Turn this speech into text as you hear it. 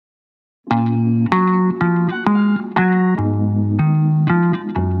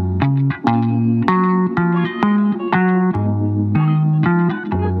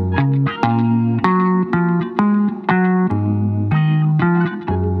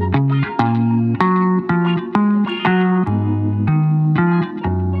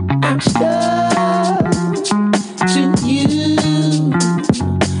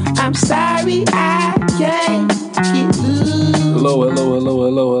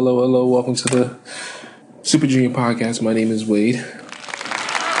Welcome to the Super Junior Podcast. My name is Wade.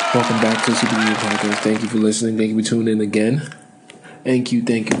 Welcome back to the Super Junior Podcast. Thank you for listening. Thank you for tuning in again. Thank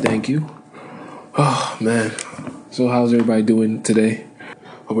you. Oh, man. So how's everybody doing today?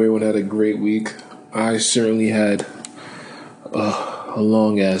 Hope everyone had a great week. I certainly had a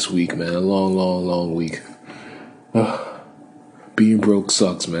long-ass week, man. A long week. Being broke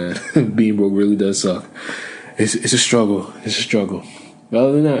sucks, man. Being broke really does suck. It's a struggle.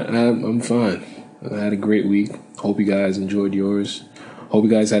 Other than that, I'm fine. I had a great week. Hope you guys enjoyed yours. Hope you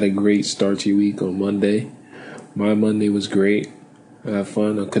guys had a great start to your week on Monday. My Monday was great. I had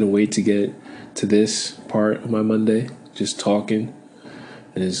fun. I couldn't wait to get to this part of my Monday. Just talking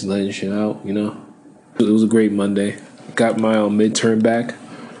and just letting shit out, you know. It was a great Monday. Got my midterm back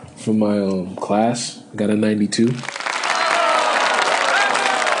from my class. Got a 92.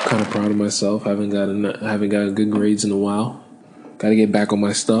 Kind of proud of myself. Haven't got good grades in a while. Got to get back on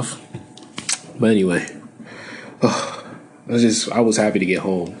my stuff. But anyway, I was happy to get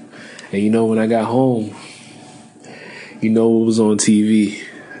home. And you know, when I got home, you know what was on TV?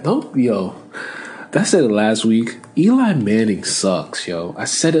 I said it last week. Eli Manning sucks, yo. I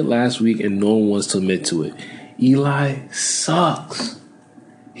said it last week and no one wants to admit to it. Eli sucks.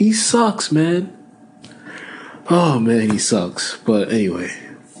 He sucks, man. Oh, man, he sucks. But anyway,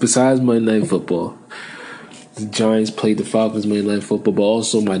 besides Monday Night Football, the Giants played the Falcons Monday Night Football, but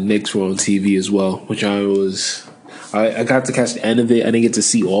also my Knicks were on TV as well, which I got to catch the end of it. I didn't get to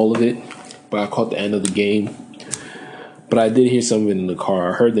see all of it, but I caught the end of the game. But I did hear some of it in the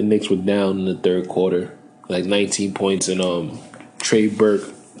car. I heard the Knicks were down in the third quarter, like 19 points, and Trey Burke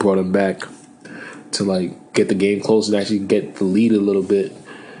brought them back to get the game close and actually get the lead a little bit.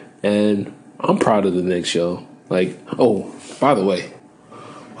 And I'm proud of the Knicks, yo. By the way,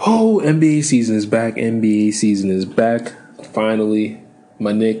 NBA season is back. Finally,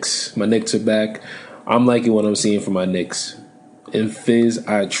 my Knicks are back. I'm liking what I'm seeing from my Knicks. In Fizz,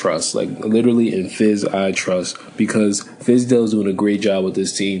 I trust. Literally in Fizz, I trust. Because Fizdale's doing a great job with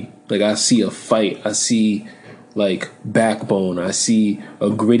this team. I see a fight. I see, backbone. I see a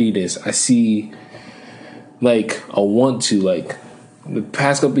grittiness. I see, a want to, the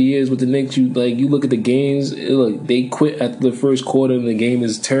past couple of years with the Knicks, you look at the games, they quit at the first quarter and the game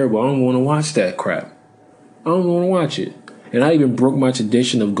is terrible. I don't want to watch that crap. I don't want to watch it. And I even broke my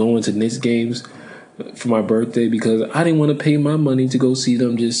tradition of going to Knicks games for my birthday because I didn't want to pay my money to go see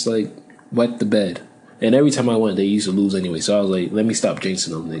them just wet the bed. And every time I went, they used to lose anyway. So I was like, let me stop jinxing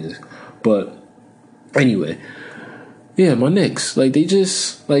them niggas. But anyway, yeah, my Knicks, they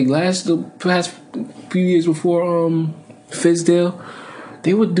just the past few years before Fizdale,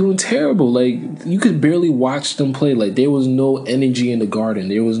 they were doing terrible. You could barely watch them play. There was no energy in the Garden.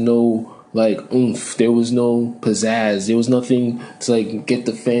 There was no oomph. There was no pizzazz. There was nothing to get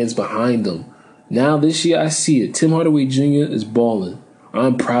the fans behind them. Now this year I see it. Tim Hardaway Jr. is balling.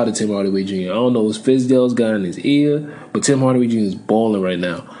 I'm proud of Tim Hardaway Jr. I don't know if Fizdale's got in his ear, but Tim Hardaway Jr. is balling right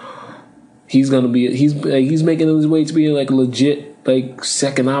now. He's making his way to being a legit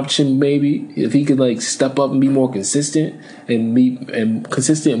second option maybe. If he could step up and be more consistent and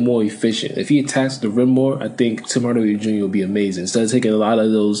more efficient. If he attacks the rim more, I think Tim Hardaway Jr. will be amazing. Instead of taking a lot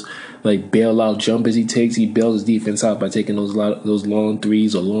of those bailout jumpers he takes, he bails his defense out by taking those long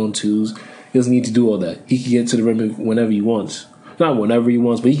threes or long twos. He doesn't need to do all that. He can get to the rim whenever he wants. Not whenever he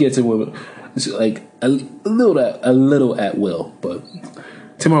wants, but he gets to a little at will. But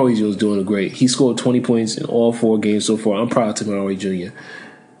Tim Hardaway Jr. is doing great. He scored 20 points in all 4 games so far. I'm proud of Tim Hardaway Jr.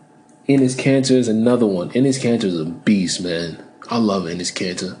 Enes Kanter is another one. Enes Kanter is a beast, man. I love Enes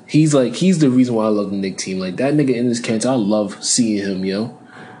Kanter. He's the reason why I love the Knicks team. That nigga Enes Kanter, I love seeing him, yo.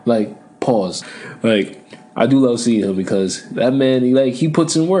 Pause. I do love seeing him because that man, he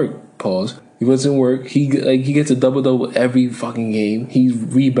puts in work. Pause. He puts in work. He gets a double-double every fucking game. He's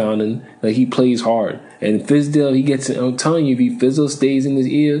rebounding. He plays hard. And Fizdale, I'm telling you, if Fizdale stays in his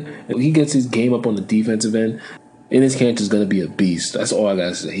ear, he gets his game up on the defensive end, Enes Kanter is going to be a beast. That's all I got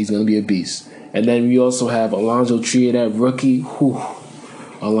to say. He's going to be a beast. And then we also have Alonzo Trier, that rookie.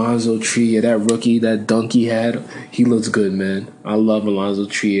 Alonzo Trier, that rookie, that dunk he had. He looks good, man. I love Alonzo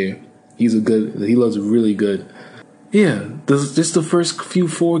Trier. He looks really good. Yeah, just the first few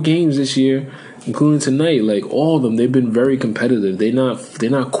 4 games this year, including tonight, like all of them, they've been very competitive. They're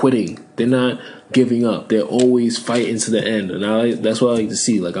not quitting. They're not giving up. They're always fighting to the end, and that's what I like to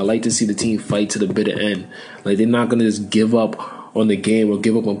see. Like I like to see the team fight to the bitter end. Like they're not gonna just give up on the game or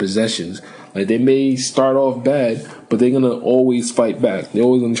give up on possessions. Like they may start off bad, but they're gonna always fight back. They're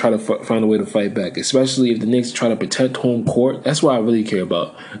always gonna try to find a way to fight back, especially if the Knicks try to protect home court. That's what I really care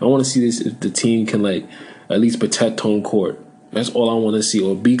about. I want to see this if the team can like at least protect home court. That's all I want to see,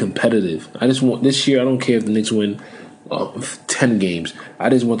 or be competitive. I just want this year. I don't care if the Knicks win 10 games. I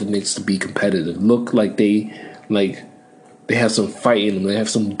just want the Knicks to be competitive. Look like they have some fight in them. They have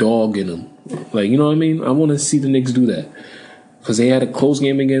some dog in them. Like you know what I mean. I want to see the Knicks do that. Because they had a close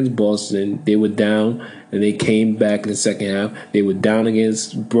game against Boston. They were down, and they came back in the second half. They were down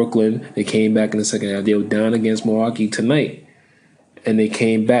against Brooklyn. They came back in the second half. They were down against Milwaukee tonight, and they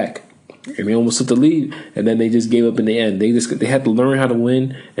came back. And they almost took the lead, and then they just gave up in the end. They had to learn how to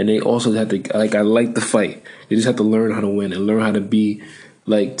win, and they also had to, like, I like the fight. They just have to learn how to win and learn how to be,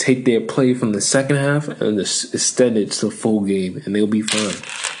 like, take their play from the second half and just extend it to the full game, and they'll be fine.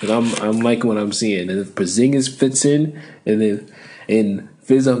 Like, I'm liking what I'm seeing. And if Porzingis fits in, and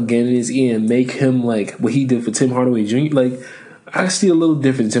Fizz up getting his ear and make him like what he did for Tim Hardaway Jr., like, I see a little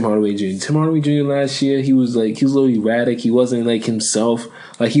different in Tim Hardaway Jr. Tim Hardaway Jr. last year, he was a little erratic. He wasn't like himself.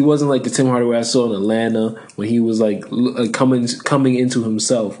 Like he wasn't like the Tim Hardaway I saw in Atlanta when he was like coming into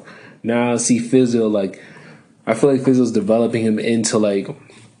himself. Now I see Fizdale like I feel like Fizdale's developing him into like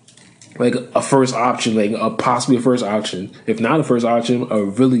a first option, like possibly a first option. If not a first option, a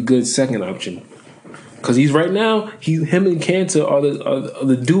really good second option. Because he's right now, him and Kanter are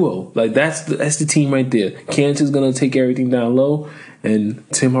the duo. Like that's the team right there. Kanter's gonna take everything down low, and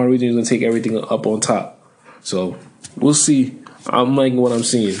Tim Hardaway Jr. is gonna take everything up on top. So we'll see. I'm liking what I'm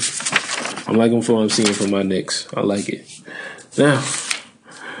seeing. I'm liking what I'm seeing from my Knicks. I like it. Now,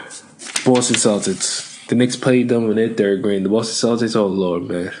 Boston Celtics. The Knicks played them in their third game. The Boston Celtics, oh Lord,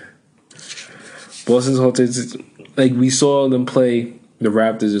 man. Boston Celtics, like we saw them play the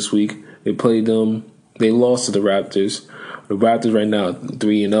Raptors this week. They played them. They lost to the Raptors. The Raptors right now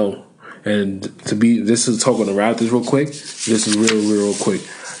 3-0. And this is talking the Raptors real quick. This is real quick.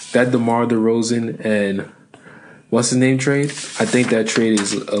 That DeMar DeRozan and what's his name trade? I think that trade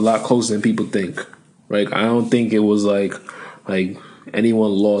is a lot closer than people think. Like I don't think it was like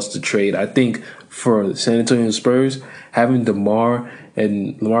anyone lost the trade. I think for San Antonio Spurs, having DeMar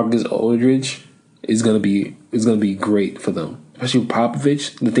and LaMarcus Aldridge is gonna be great for them. Especially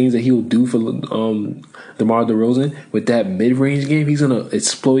Popovich, the things that he will do for DeMar DeRozan with that mid-range game, he's gonna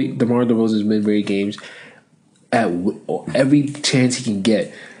exploit DeMar DeRozan's mid-range games at every chance he can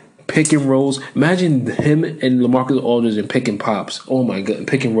get. Pick and rolls. Imagine him and LaMarcus Aldridge and pick and pops. Oh my god,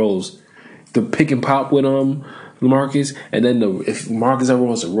 pick and rolls. The pick and pop with LaMarcus, and then if Marcus ever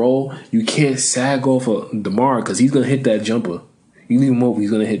wants to roll, you can't sag off of DeMar because he's gonna hit that jumper. You leave him open,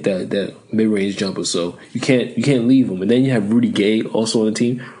 he's gonna hit that mid-range jumper. So you can't leave him. And then you have Rudy Gay also on the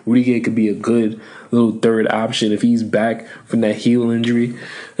team. Rudy Gay could be a good little third option if he's back from that heel injury,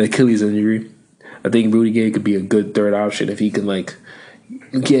 the Achilles injury. I think Rudy Gay could be a good third option if he can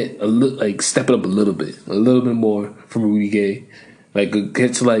step it up a little bit more from Rudy Gay. Like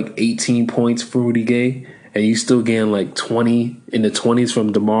get to 18 points for Rudy Gay, and you still getting 20 in the 20s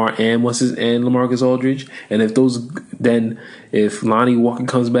from DeMar and LaMarcus Aldridge. And if Lonnie Walker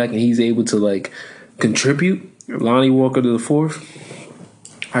comes back and he's able to contribute, Lonnie Walker to the fourth,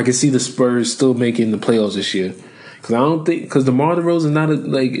 I can see the Spurs still making the playoffs this year. Because DeMar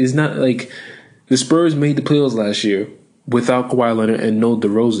DeRozan is not the Spurs made the playoffs last year without Kawhi Leonard and no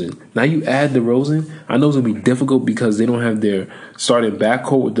DeRozan. Now you add DeRozan, I know it's gonna be difficult because they don't have their starting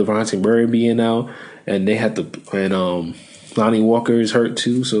backcourt with Devontae Murray being out, and Lonnie Walker is hurt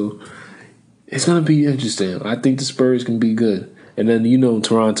too, so it's gonna be interesting. I think the Spurs can be good. And then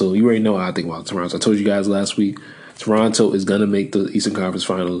Toronto, you already know how I think about Toronto. I told you guys last week, Toronto is gonna make the Eastern Conference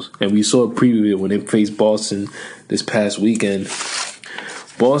Finals, and we saw a preview when they faced Boston this past weekend.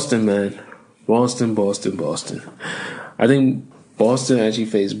 Boston, man, Boston. I think Boston actually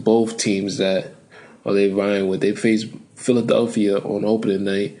faced both teams that they vying with. They faced Philadelphia on opening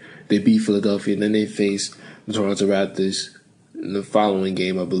night. They beat Philadelphia, and then they faced the Toronto Raptors in the following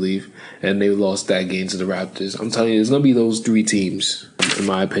game, I believe, and they lost that game to the Raptors. I'm telling you, it's going to be those three teams, in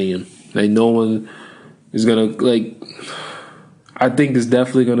my opinion. No one is going to, I think it's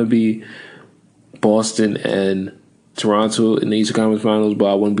definitely going to be Boston and Toronto in the Eastern Conference Finals, but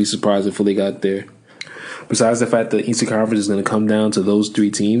I wouldn't be surprised if Philly got there. Besides the fact that the Eastern Conference is going to come down to those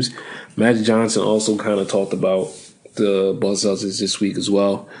three teams, Magic Johnson also kind of talked about the Boston Celtics this week as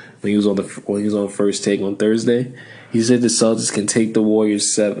well when he was on First Take on Thursday. He said the Celtics can take the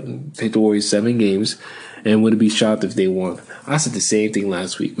Warriors 7 games, and wouldn't be shocked if they won. I said the same thing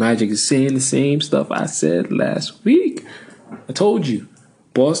last week. Magic is saying the same stuff I said last week. I told you,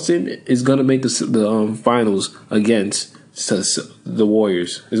 Boston is gonna make the finals against the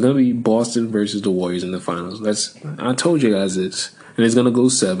Warriors. It's gonna be Boston versus the Warriors in the finals. I told you guys this, and it's gonna go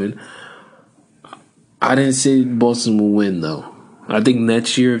 7. I didn't say Boston will win though. I think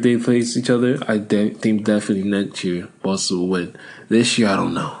next year if they face each other, I think definitely next year Boston will win. This year I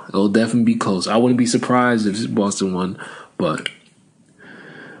don't know. It'll definitely be close. I wouldn't be surprised if Boston won, but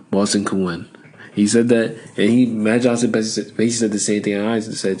Boston can win. He said that, and Matt Johnson basically said the same thing I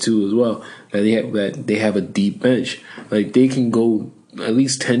said too as well. That they have a deep bench. Like they can go at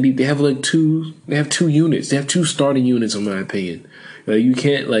least 10 deep. They have two units. They have 2 starting units in my opinion. Like you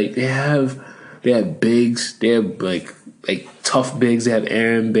can't they have bigs. They have like tough bigs. They have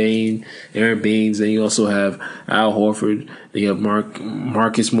Aaron Baines. Then you also have Al Horford. Then you have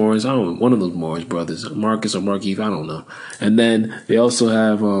Marcus Morris. I don't know, one of those Morris brothers, Marcus or Markieff. I don't know. And then they also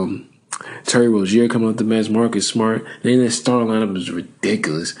have Terry Rozier coming off the bench. Marcus Smart. Then their starting lineup is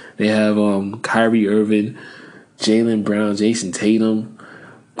ridiculous. They have Kyrie Irving, Jaylen Brown, Jason Tatum,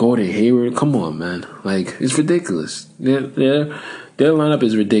 Gordon Hayward. Come on, man! Like it's ridiculous. Their lineup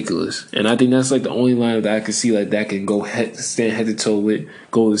is ridiculous, and I think that's the only lineup that I can see that can go stand head to toe with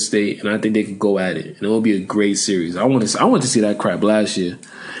Golden State, and I think they can go at it, and it will be a great series. I want to see that crap last year,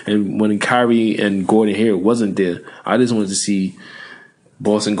 and when Kyrie and Gordon Hayward wasn't there, I just wanted to see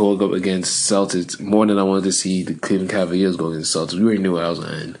Boston go up against Celtics more than I wanted to see the Cleveland Cavaliers go against Celtics. We already knew what I was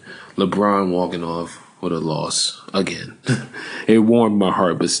going to end. LeBron walking off with a loss again. It warmed my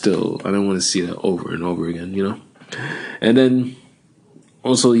heart, but still, I didn't want to see that over and over again, And then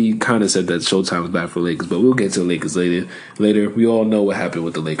also, he kind of said that Showtime was bad for Lakers, but we'll get to the Lakers later. We all know what happened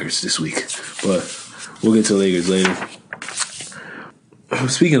with the Lakers this week, but we'll get to the Lakers later.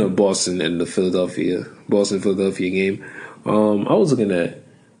 Speaking of Boston and the Boston-Philadelphia game, I was looking at,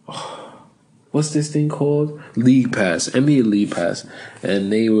 what's this thing called? League Pass, NBA League Pass,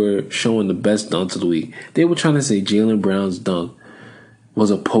 and they were showing the best dunks of the week. They were trying to say Jaylen Brown's dunk was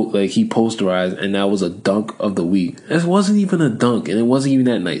he posterized, and that was a dunk of the week. It wasn't even a dunk, and it wasn't even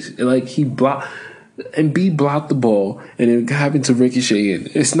that nice. He blocked, and B blocked the ball, and it happened to ricochet in.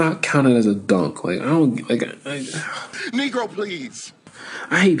 It's not counted as a dunk. Negro, please.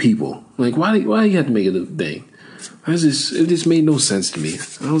 I hate people. Why do you have to make it a thing? It just made no sense to me.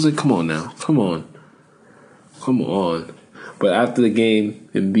 I was like, come on now, come on. But after the game,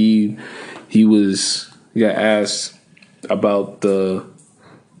 Embiid, he got asked about the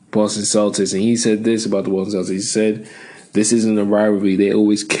Boston Celtics, and he said this about the Boston Celtics. He said, "This isn't a rivalry. They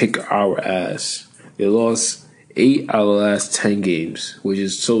always kick our ass. They lost 8 out of the last 10 games," which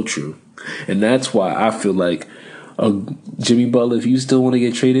is so true. And that's why I feel like Jimmy Butler, if you still want to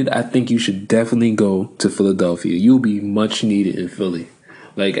get traded, I think you should definitely go to Philadelphia. You'll be much needed in Philly.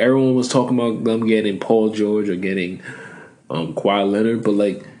 Everyone was talking about them getting Paul George or getting Kawhi Leonard, but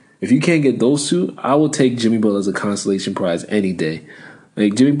if you can't get those two, I will take Jimmy Butler as a consolation prize any day.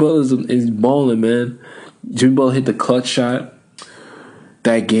 Jimmy Butler is balling, man. Jimmy Butler hit the clutch shot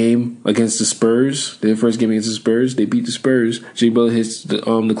that game against the Spurs. Their first game against the Spurs, they beat the Spurs. Jimmy Butler hits the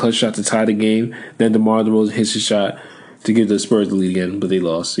clutch shot to tie the game. Then DeMar DeRozan hits his shot to give the Spurs the lead again, but they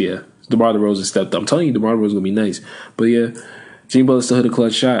lost. Yeah, DeMar DeRozan stepped up. I'm telling you, DeMar DeRozan gonna be nice. But yeah, Jimmy Butler still hit a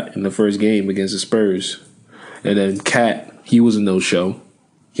clutch shot in the first game against the Spurs. And then Cat, he was a no-show.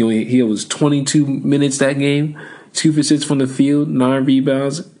 He was 22 minutes that game, 2 for 6 from the field, 9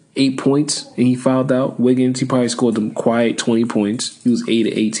 rebounds, 8 points, and he fouled out. Wiggins, he probably scored them quiet 20 points. He was 8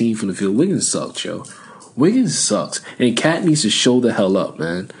 of 18 from the field. Wiggins sucks, yo. Wiggins sucks. And Cat needs to show the hell up,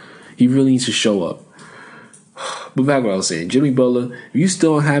 man. He really needs to show up. But back to what I was saying, Jimmy Butler, if you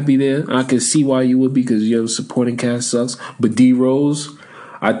still unhappy there, I can see why you would be, because your supporting cast sucks. But D Rose,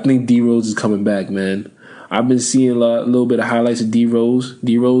 I think D Rose is coming back, man. I've been seeing a little bit of highlights of D Rose.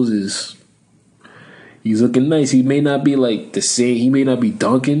 D Rose he's looking nice. He may not be the same. He may not be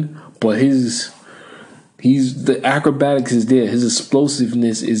dunking, but the acrobatics is there. His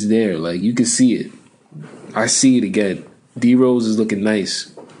explosiveness is there. You can see it. I see it again. D Rose is looking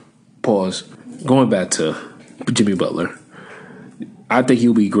nice. Pause. Going back to Jimmy Butler, I think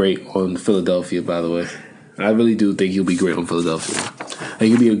he'll be great on Philadelphia. By the way, I really do think he'll be great on Philadelphia.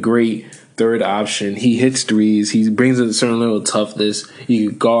 He'll be a great third option. He hits threes. He brings a certain level of toughness. He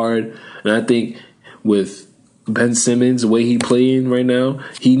can guard, and I think with Ben Simmons, the way he's playing right now,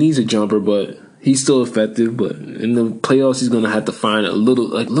 he needs a jumper, but he's still effective. But in the playoffs, he's gonna have to find a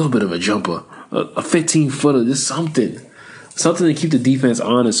little bit of a jumper, a 15-footer, just something. something to keep the defense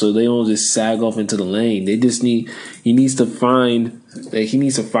honest, so they don't just sag off into the lane. He needs to find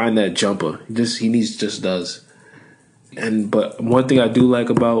that jumper. Just does. But one thing I do like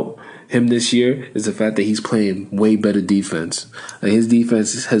about him this year is the fact that he's playing way better defense. Like his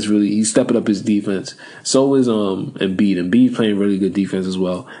defense he's stepping up his defense. So is Embiid. Embiid playing really good defense as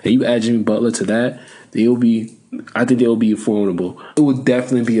well. And you add Jimmy Butler to that, I think they'll be formidable. It would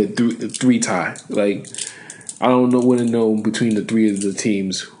definitely be a three tie. Like wouldn't know between the three of the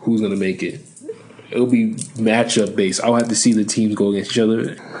teams who's gonna make it. It'll be matchup based. I'll have to see the teams go against each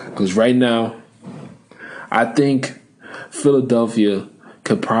other, because right now, I think Philadelphia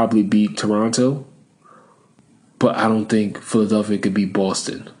could probably beat Toronto, but I don't think Philadelphia could beat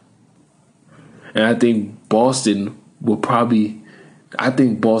Boston. And I think Boston will have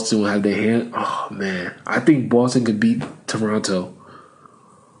their hand. Oh, man. I think Boston could beat Toronto,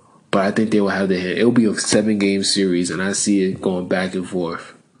 but I think they will have their hand. It'll be a 7-game series, and I see it going back and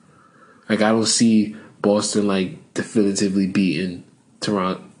forth. Like, I don't see Boston, like, definitively beating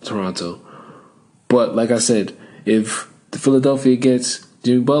Toronto. But, like I said, if the Philadelphia gets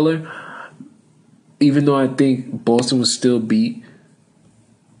Jimmy Butler, even though I think Boston will still beat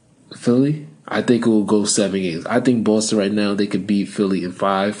Philly, I think it will go 7 games. I think Boston right now, they could beat Philly in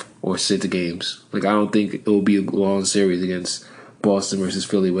 5 or 6 games. Like, I don't think it will be a long series against Boston versus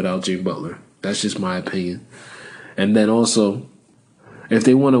Philly without Jimmy Butler. That's just my opinion. And then also, if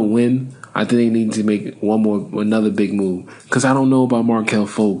they want to win, I think they need to make another big move. Because I don't know about Markelle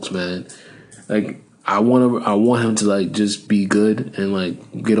Fultz, man. Like, I want him to, like, just be good and,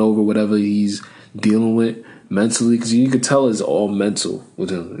 like, get over whatever he's dealing with mentally, because you can tell it's all mental with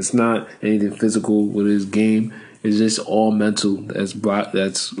him. It's not anything physical with his game. It's just all mental.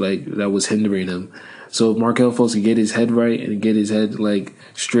 That was hindering him. So if Markelle Fultz can get his head right and get his head, like,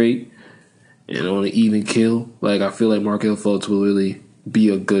 straight and on an even kill, like, I feel like Markelle Fultz will really be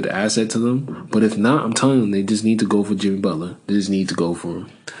a good asset to them. But if not, I'm telling them they just need to go for Jimmy Butler. They just need to go for him.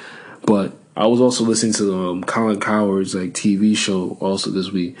 But I was also listening to Colin Cowherd's, like, TV show also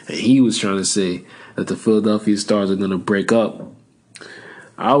this week, and he was trying to say that the Philadelphia Stars are going to break up.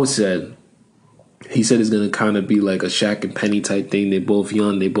 He said it's going to kind of be like a Shaq and Penny type thing. They're both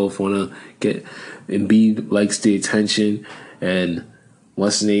young. They both want to get, Embiid likes the attention, and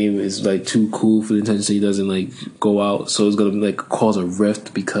what's his name is, like, too cool for the attention, so he doesn't, like, go out. So it's going to, like, cause a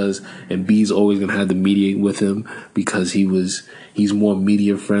rift, because Embiid's always going to have to mediate with him, because he's more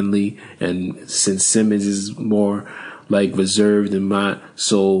media friendly, and since Simmons is more, like, reserved and not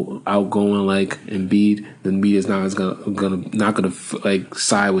so outgoing like Embiid, then media's not gonna like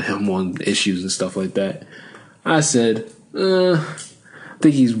side with him on issues and stuff like that. I said, I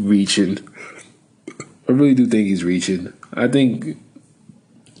think he's reaching. I really do think he's reaching. I think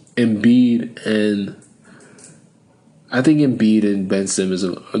Embiid and Ben Simmons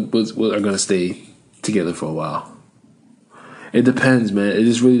are going to stay together for a while. It depends, man. It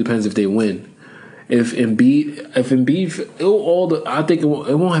just really depends if they win. If Embiid, I think it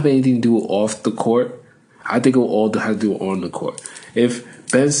won't have anything to do off the court. I think it will all have to do on the court. If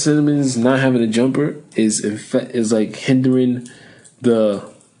Ben Simmons not having a jumper is like hindering the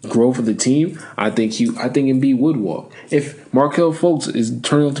growth of the team, I think Embiid would walk. If Markelle Fultz is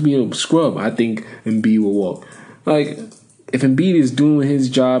turning out to be a scrub, I think Embiid will walk. Like, if Embiid is doing his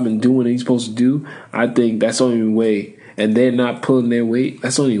job and doing what he's supposed to do, I think that's the only way. And they're not pulling their weight,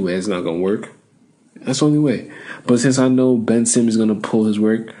 that's the only way it's not going to work. That's the only way. But since I know Ben Simmons is going to pull his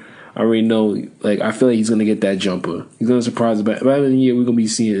work, I already know, like, I feel like he's going to get that jumper. He's going to surprise us. By the end of the year, we're going to be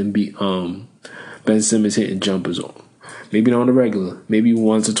seeing Ben Simmons hitting jumpers. Maybe not on the regular. Maybe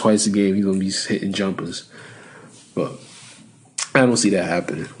once or twice a game he's going to be hitting jumpers. But I don't see that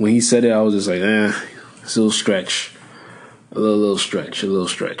happening. When he said it, I was just like, it's a little stretch. A little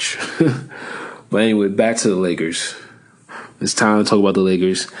stretch. But anyway, back to the Lakers. It's time to talk about the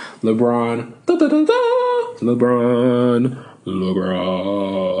Lakers. LeBron.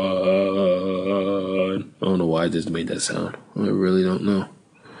 I don't know why I just made that sound. I really don't know.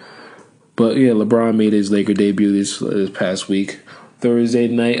 But yeah, LeBron made his Laker debut this past week. Thursday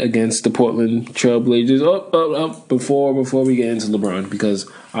night against the Portland Trailblazers. Before we get into LeBron, because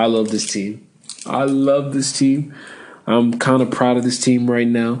I love this team. I'm kind of proud of this team right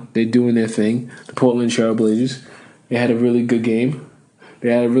now. They're doing their thing. The Portland Trailblazers. They had a really good game.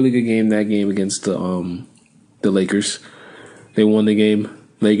 That game against the Lakers. They won the game.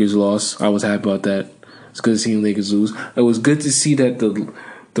 Lakers lost. I was happy about that. It's good to see the Lakers lose. It was good to see that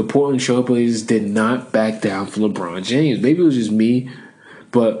the Portland Trailblazers did not back down from LeBron James. Maybe it was just me,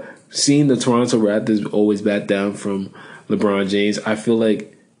 but seeing the Toronto Raptors always back down from LeBron James, I feel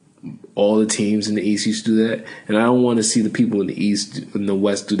like all the teams in the East used to do that, and I don't want to see the people in the East and the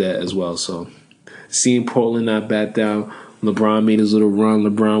West do that as well. So seeing Portland not bat down, LeBron made his little run.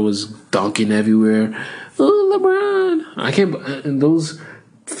 LeBron was dunking everywhere. Oh, LeBron! I can't. And those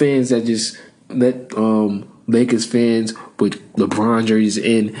fans that just let Lakers fans with LeBron jerseys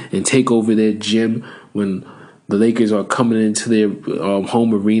in and take over their gym when the Lakers are coming into their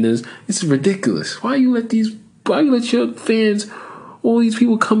home arenas. It's ridiculous. Why you let your fans, all these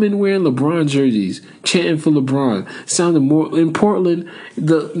people come in wearing LeBron jerseys, chanting for LeBron, sounding more in Portland?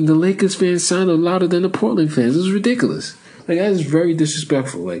 The Lakers fans sounded louder than the Portland fans. It was ridiculous. Like, that is very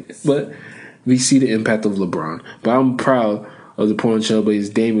disrespectful. But we see the impact of LeBron. But I'm proud of the Portland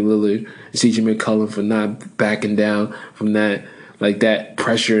Trailblazers, Damian Lillard, and CJ McCollum for not backing down from that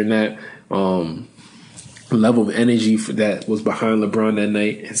pressure and that level of energy that was behind LeBron that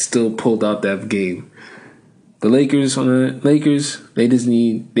night, and still pulled out that game. The Lakers,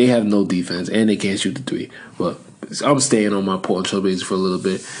 they have no defense and they can't shoot the three. But I'm staying on my Portland Trailblazers for a little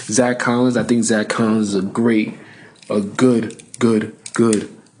bit. Zach Collins, I think Zach Collins is a good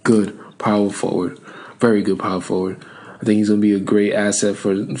power forward. Very good power forward. I think he's going to be a great asset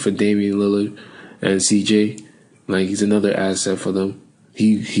for Damian Lillard and CJ. Like, he's another asset for them.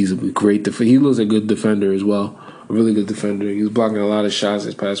 He's a great defender. He looks a good defender as well. A really good defender. He was blocking a lot of shots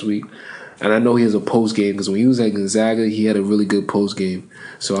this past week. And I know he has a post game because when he was at Gonzaga, he had a really good post game.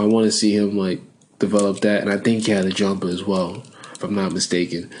 So I want to see him develop that. And I think he had a jumper as well, if I'm not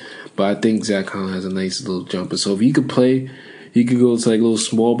mistaken. But I think Zach Collins has a nice little jumper. So if he could play, he could go to a little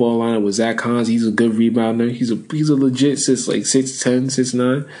small ball lineup with Zach Collins. He's a good rebounder. He's a legit 6'10",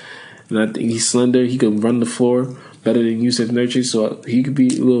 6'9", and I think he's slender. He can run the floor better than Jusuf Nurkic, so he could be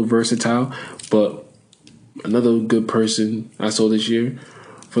a little versatile. But another good person I saw this year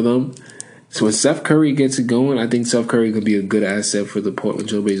for them. So when Steph Curry gets it going, I think Steph Curry could be a good asset for the Portland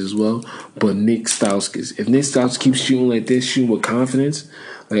Trailblazers as well. But Nick Stauskas, if Nick Stauskas keeps shooting like this, shooting with confidence,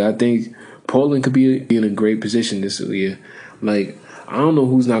 I think Portland could be in a great position this year. I don't know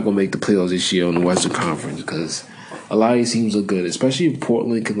who's not going to make the playoffs this year on the Western Conference, because a lot of these teams look good, especially if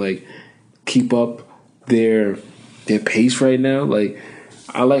Portland can keep up their pace right now.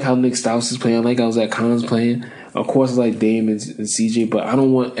 I like how Nick Stauskas is playing. I like how Zach Collins playing. Of course, I like Dame and CJ, but I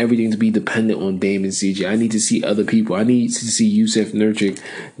don't want everything to be dependent on Dame and CJ. I need to see other people. I need to see Jusuf Nurkic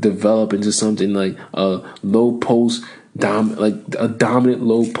develop into something like a low post, a dominant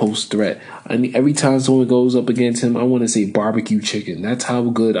low post threat. Every time someone goes up against him, I want to say barbecue chicken. That's how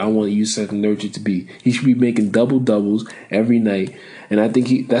good I want Jusuf Nurkic to be. He should be making double-doubles every night. And I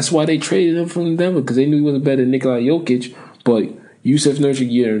think that's why they traded him from Denver, because they knew he wasn't better than Nikola Jokic. But Jusuf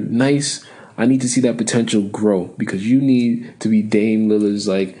Nurkic, you're nice. I need to see that potential grow, because you need to be Dame Lillard's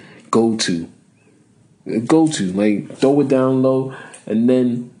go-to. Throw it down low, and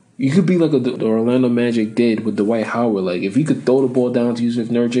then you could be like the Orlando Magic did with Dwight Howard. If you could throw the ball down to Jusuf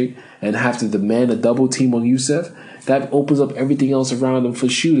Nurkic and have to demand a double team on Jusuf, that opens up everything else around him for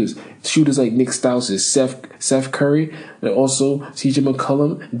shooters. Shooters like Nick Stauskas, Seth Curry, and also CJ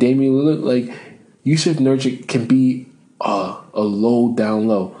McCollum, Damian Lillard. Jusuf Nurkic can be a low down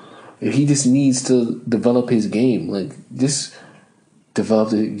low. He just needs to develop his game. Just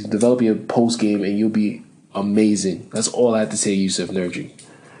develop your post game, and you'll be amazing. That's all I have to say, Jusuf Nurkic.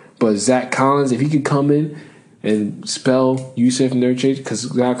 But Zach Collins, if he could come in and spell Jusuf Nurkic, because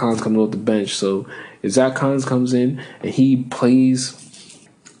Zach Collins comes off the bench. So if Zach Collins comes in and he plays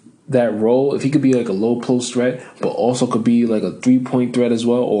that role, if he could be a low post threat, but also could be a 3-point threat as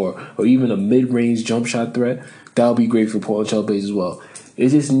well, or even a mid-range jump shot threat, that would be great for Portland Trailblazers as well. It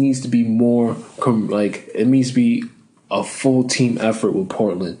just needs to be more, it needs to be a full team effort with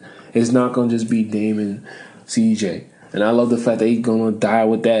Portland. It's not going to just be Dame and CJ. And I love the fact that he's going to die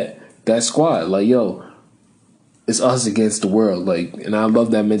with that squad. It's us against the world. And I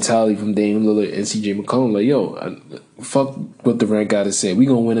love that mentality from Dame Lillard and CJ McCollum. Fuck what Durant got to say. We're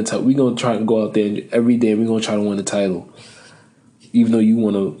going to win a title. We're going to try to go out there and every day we're going to try to win a title. Even though you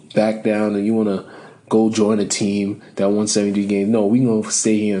want to back down and you want to go join a team that won 73 games. No, we're going to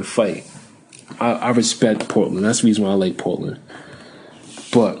stay here and fight. I respect Portland. That's the reason why I like Portland.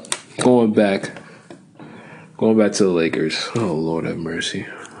 But going back to the Lakers. Oh, Lord have mercy.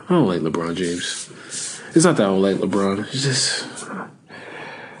 I don't like LeBron James. It's not that I don't like LeBron. It's just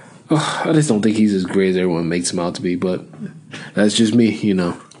I just don't think he's as great as everyone makes him out to be. But that's just me,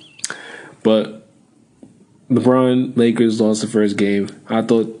 But LeBron, Lakers lost the first game. I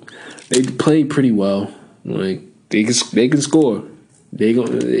thought they played pretty well. They can score. They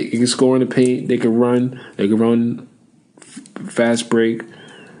can score in the paint. They can run. They can run fast break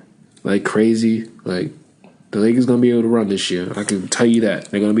like crazy. The Lakers going to be able to run this year. I can tell you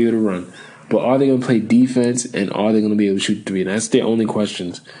that. They're going to be able to run. But are they going to play defense, and are they going to be able to shoot the three? And that's their only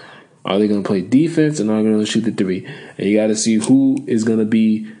questions. Are they going to play defense, and are they going to shoot the three? And you got to see who is going to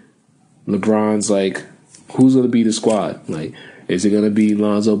be LeBron's, like, who's going to be the squad? Like, is it going to be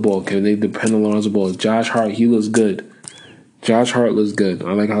Lonzo Ball? Can they depend on Lonzo Ball? Josh Hart, he looks good. Josh Hart looks good.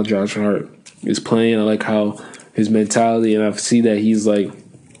 I like how Josh Hart is playing. I like how his mentality, and I see that he's like,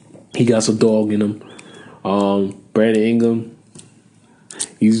 he got some dog in him. Brandon Ingram,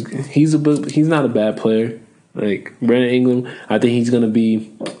 he's not a bad player. Like Brandon Ingram, I think he's gonna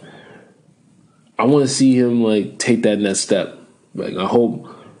be. I want to see him like take that next step. Like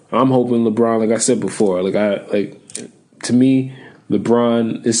I'm hoping LeBron. Like I said before, to me,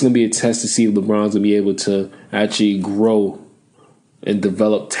 LeBron. It's gonna be a test to see if LeBron's gonna be able to actually grow and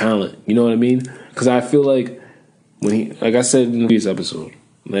develop talent. You know what I mean? Because I feel like when he, like I said in the previous episode,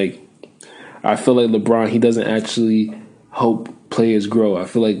 like. I feel like LeBron, he doesn't actually help players grow. I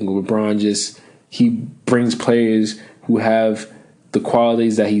feel like LeBron he brings players who have the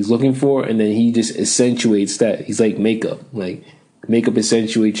qualities that he's looking for, and then he just accentuates that. He's like makeup. Like, makeup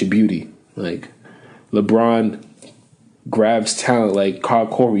accentuates your beauty. Like, LeBron grabs talent like Kyle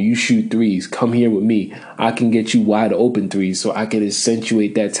Korver, you shoot threes. Come here with me. I can get you wide open threes so I can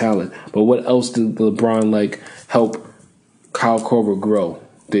accentuate that talent. But what else did LeBron, like, help Kyle Korver grow?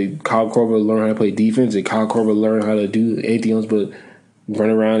 Did Kyle Korver learn how to play defense? Did Kyle Korver learn how to do anything else but run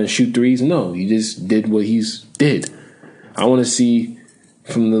around and shoot threes? No, he just did what he's did. I want to see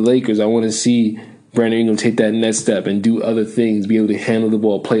from the Lakers, I want to see Brandon Ingram take that next step and do other things, be able to handle the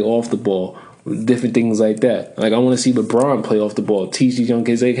ball, play off the ball, different things like that. Like, I want to see LeBron play off the ball, teach these young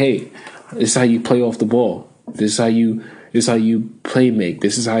kids, like, hey, this is how you play off the ball. This is how you play make.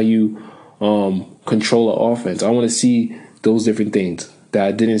 This is how you control an offense. I want to see those different things that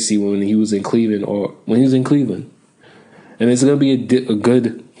I didn't see when he was in Cleveland And it's going to be a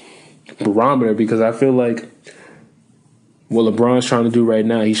good barometer because I feel like what LeBron's trying to do right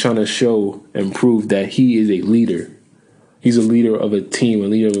now, he's trying to show and prove that he is a leader. He's a leader of a team, a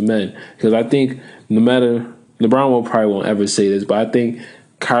leader of men. Because I think no matter, LeBron probably won't ever say this, but I think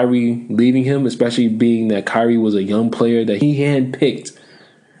Kyrie leaving him, especially being that Kyrie was a young player that he handpicked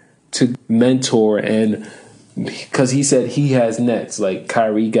to mentor, and because he said he has nets, like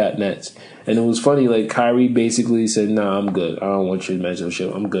Kyrie got nets. And it was funny, like Kyrie basically said, nah, I'm good. I don't want your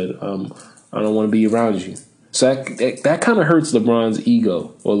mentorship. I'm good. I don't want to be around you. So that kind of hurts LeBron's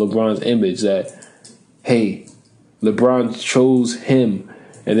ego or LeBron's image that, hey, LeBron chose him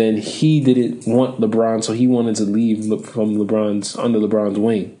and then he didn't want LeBron, so he wanted to leave from under LeBron's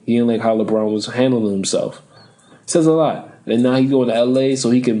wing. He didn't like how LeBron was handling himself. Says a lot. And now he's going to LA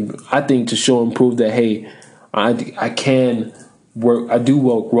so he can, I think, to show and prove that, hey, I can work. I do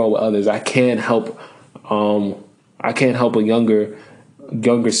work well with others. I can help. I can help a younger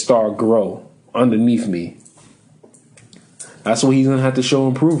star grow underneath me. That's what he's gonna have to show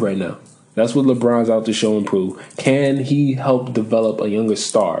and prove right now. That's what LeBron's out to show and prove. Can he help develop a younger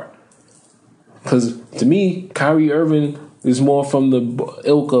star? Because to me, Kyrie Irving is more from the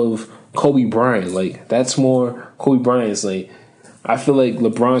ilk of Kobe Bryant. Like, that's more Kobe Bryant's like. I feel like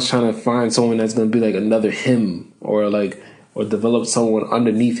LeBron's trying to find someone that's going to be like another him or develop someone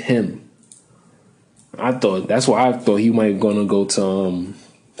underneath him. That's why I thought he might going to go to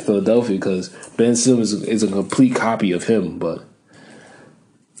Philadelphia, because Ben Simmons is a complete copy of him, but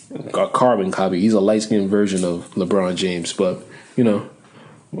a carbon copy. He's a light-skinned version of LeBron James, but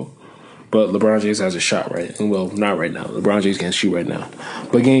LeBron James has a shot, right? Well, not right now. LeBron James can't shoot right now.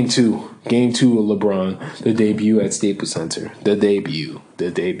 But game two of LeBron, the debut at Staples Center. The debut.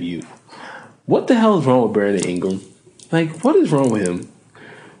 What the hell is wrong with Brandon Ingram? Like, what is wrong with him?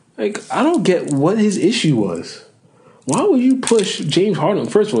 Like, I don't get what his issue was. Why would you push James Harden?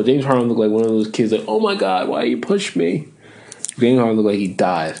 First of all, James Harden looked like one of those kids like, oh my God, why you push me? James Harden looked like he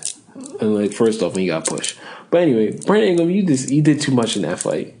died. And like, first off, when he got pushed. But anyway, Brandon Ingram, you did too much in that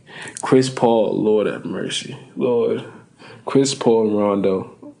fight. Chris Paul, Lord have mercy. Lord. Chris Paul and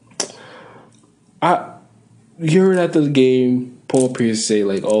Rondo. You heard after the game, Paul Pierce say,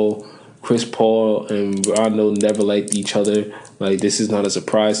 like, oh, Chris Paul and Rondo never liked each other. Like, this is not a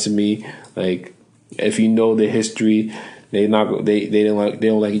surprise to me. Like, if you know the history, they don't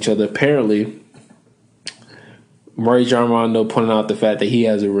like each other. Apparently, Rajon Rondo pointed out the fact that he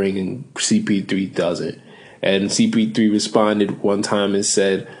has a ring and CP3 doesn't. And CP3 responded one time and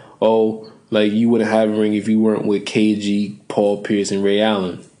said, oh, like, you wouldn't have a ring if you weren't with KG, Paul Pierce, and Ray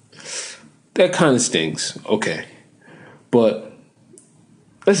Allen. That kind of stinks. Okay. But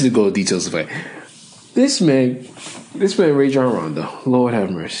let's just go to details of it. This man, Rajon Rondo, Lord have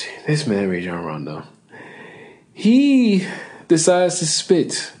mercy. This man, Rajon Rondo, he decides to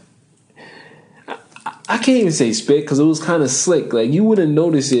spit. I can't even say spit because it was kind of slick. Like, you wouldn't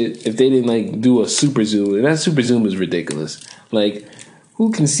notice it if they didn't like do a super zoom, and that super zoom is ridiculous. Like,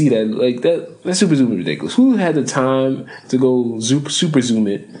 who can see that? Like that super zoom is ridiculous. Who had the time to go super zoom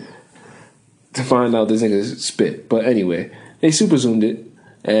it to find out this nigga spit? But anyway, they super zoomed it,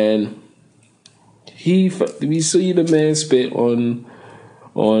 and we see the man spit on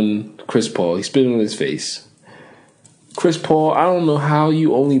Chris Paul. He spit on his face. Chris Paul, I don't know how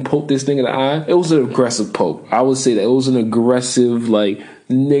you only poked this nigga in the eye. It was an aggressive poke. I would say that it was an aggressive, like,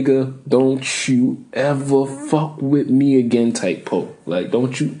 nigga, don't you ever fuck with me again type poke. Like,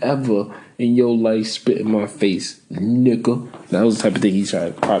 don't you ever in your life spit in my face, nigga. That was the type of thing he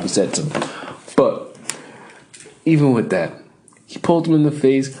probably said to him. But even with that, he poked him in the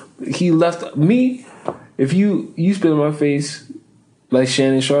face. He left me. If you spit in my face, like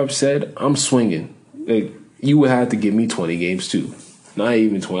Shannon Sharp said, I'm swinging. Like, you would have to give me 20 games too. Not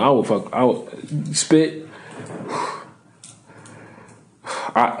even 20. I would spit.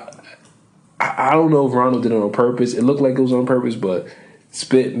 I don't know if Rondo did it on purpose. It looked like it was on purpose, but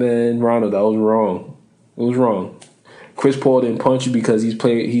spit, man, Rondo, that was wrong. It was wrong. Chris Paul didn't punch you because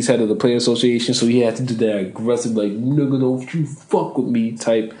he's head of the player association, so he had to do that aggressive, like, nigga, don't you fuck with me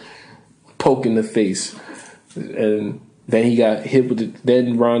type poke in the face. And then he got hit with it.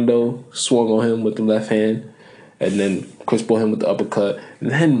 Then Rondo swung on him with the left hand. And then Chris Paul hit him with the uppercut.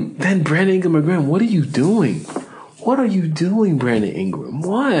 And then Brandon Ingram, what are you doing? What are you doing, Brandon Ingram?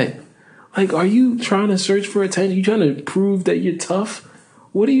 What? Like, are you trying to search for attention? You trying to prove that you're tough?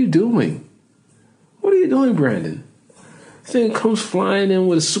 What are you doing? What are you doing, Brandon? This thing comes flying in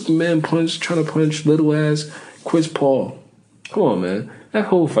with a Superman punch, trying to punch little ass Chris Paul. Come on, man. That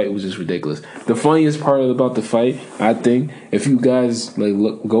whole fight was just ridiculous. The funniest part about the fight, I think, if you guys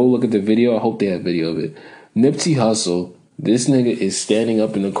go look at the video, I hope they have video of it. Nipsey Hussle, this nigga is standing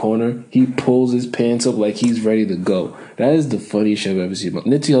up in the corner. He pulls his pants up like he's ready to go. That is the funniest shit I've ever seen.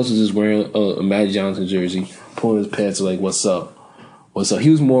 Nipsey Hussle is wearing a Magic Johnson jersey, pulling his pants up like, what's up? What's up? He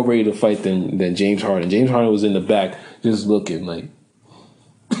was more ready to fight than James Harden. James Harden was in the back just looking like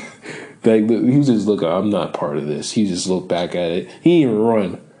he was just looking, I'm not part of this. He just looked back at it. He didn't even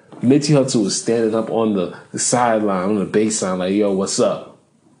run. Nipsey Hussle was standing up on the sideline, on the baseline, like, yo, what's up?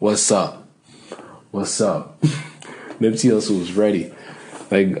 What's up? What's up? Nipsey Hussle was ready.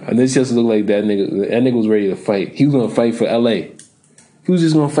 Like, Nipsey Hussle looked like that nigga. That nigga was ready to fight. He was going to fight for L.A. He was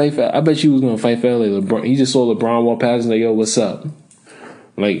just going to fight for... I bet you he was going to fight for L.A. LeBron, he just saw LeBron walk past and like, yo, what's up?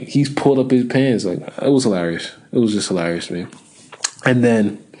 Like, he's pulled up his pants. Like, it was hilarious. It was just hilarious, man. And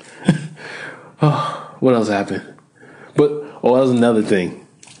then... what else happened? That was another thing.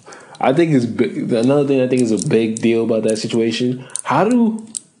 I think it's big. Another thing I think is a big deal about that situation. How do...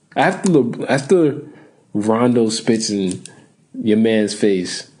 After Rondo spits in your man's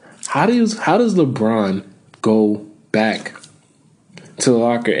face, how does LeBron go back to the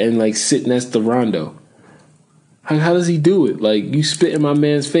locker and like sit next to Rondo? How does he do it? Like, you spit in my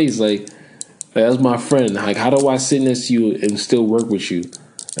man's face, like that's my friend. Like, how do I sit next to you and still work with you,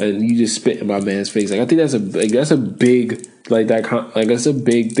 and you just spit in my man's face? Like, I think that's a big that's a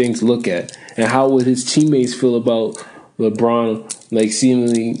big thing to look at. And how would his teammates feel about LeBron like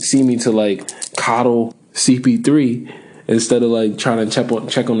seeming to like coddle CP3 instead of like trying to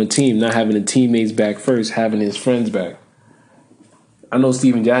check on the team, not having the teammates back first, having his friends back? I know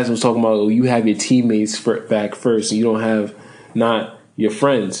Steven Jackson was talking about, you have your teammates back first, and you don't have not your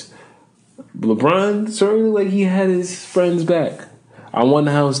friends. LeBron certainly like he had his friends back. I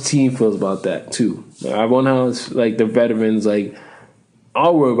wonder how his team feels about that too. I wonder how it's like the veterans like.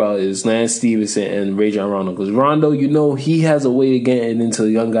 All we're about is Lance Stevenson and Rajon Rondo. Because Rondo, you know, he has a way of getting into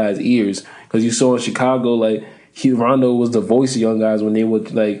the young guys' ears. Because you saw in Chicago, like, Rondo was the voice of young guys when they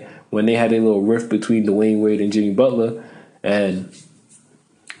would, like, when they had a little rift between Dwayne Wade and Jimmy Butler. And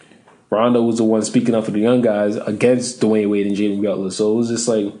Rondo was the one speaking up for the young guys against Dwayne Wade and Jimmy Butler. So it was just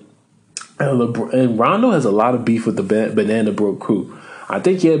like, and Rondo has a lot of beef with the Banana Boat crew. I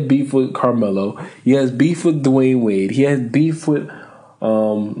think he had beef with Carmelo. He has beef with Dwayne Wade. He has beef with...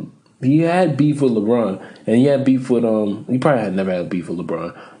 he had beef with LeBron, and he had beef with he probably had never had beef with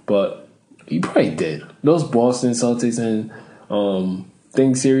LeBron, but he probably did. Those Boston Celtics and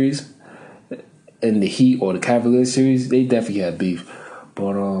thing series and the Heat or the Cavaliers series, they definitely had beef.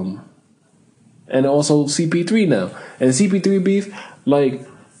 But and also CP3 now. And CP3 beef, like,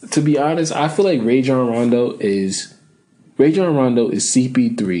 to be honest, I feel like Rajon Rondo is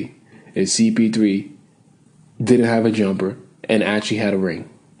CP3 if CP3 didn't have a jumper and actually had a ring.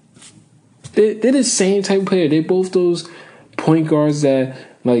 They're the same type of player. They're both those point guards that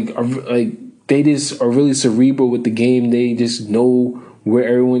like are like they just are really cerebral with the game. They just know where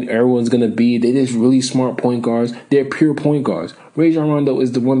everyone's gonna be. They just really smart point guards. They're pure point guards. Rajon Rondo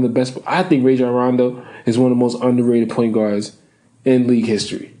is one of the best. I think Rajon Rondo is one of the most underrated point guards in league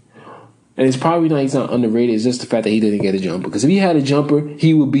history. And it's probably not he's not underrated. It's just the fact that he didn't get a jumper. Because if he had a jumper,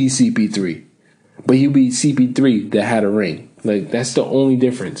 he would be CP3. But he'd be CP3 that had a ring. Like, that's the only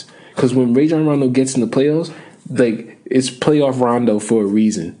difference. Because when Rajon Rondo gets in the playoffs, like, it's playoff Rondo for a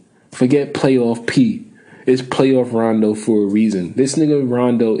reason. Forget playoff P. It's playoff Rondo for a reason. This nigga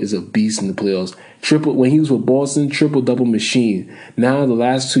Rondo is a beast in the playoffs. When he was with Boston, triple-double machine. Now, the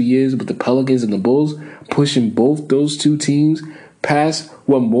last 2 years with the Pelicans and the Bulls, pushing both those two teams past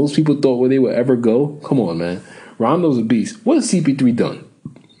what most people thought where they would ever go. Come on, man. Rondo's a beast. What has CP3 done?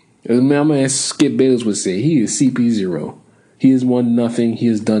 My man Skip Bayless would say he is CP0. He has won nothing. He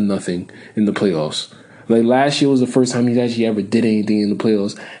has done nothing in the playoffs. Like, last year was the first time he's actually ever did anything in the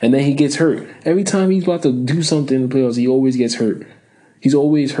playoffs. And then he gets hurt. Every time he's about to do something in the playoffs, he always gets hurt. He's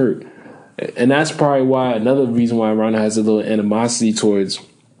always hurt. And that's probably why, another reason why Rondo has a little animosity towards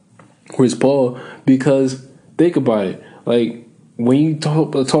Chris Paul. Because, think about it. Like, when you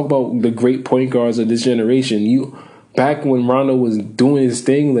talk about the great point guards of this generation, back when Rondo was doing his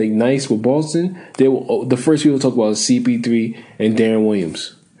thing, like, nice with Boston, the first people to talk about was CP3 and Darren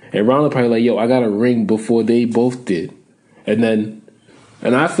Williams. And Rondo probably like, yo, I got a ring before they both did. And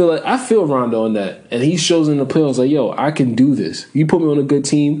I feel Rondo on that. And he shows in the playoffs like, yo, I can do this. You put me on a good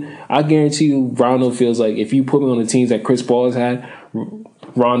team, I guarantee you Rondo feels like if you put me on the teams that Chris Paul has had,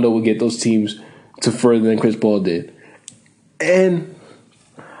 Rondo would get those teams to further than Chris Paul did. And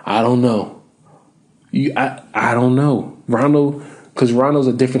I don't know. I don't know. Rondo, because Rondo's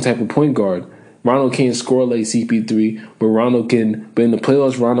a different type of point guard. Rondo can't score like CP3, but Rondo can. But in the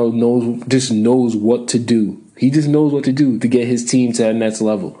playoffs, Rondo knows what to do. He just knows what to do to get his team to that next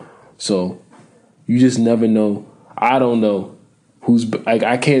level. So you just never know. I don't know who's like.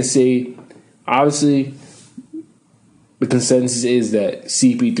 I can't say. Obviously, the consensus is that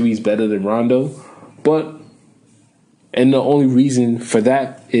CP3 is better than Rondo, and the only reason for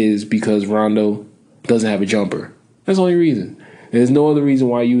that is because Rondo doesn't have a jumper. That's the only reason. There's no other reason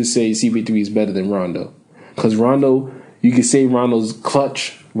why you would say CP3 is better than Rondo. Because Rondo, you could say Rondo's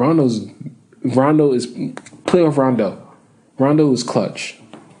clutch. Rondo is playoff Rondo. Rondo is clutch.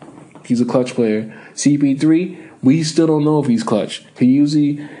 He's a clutch player. CP3, we still don't know if he's clutch.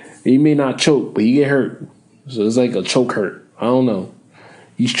 He may not choke, but he get hurt. So it's like a choke hurt. I don't know.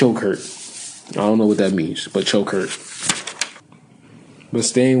 He's choke hurt. I don't know what that means, but choke hurt. But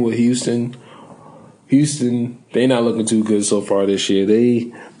staying with Houston, they not looking too good so far this year.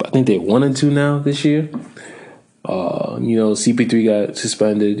 I think they're 1-2 now this year. CP3 got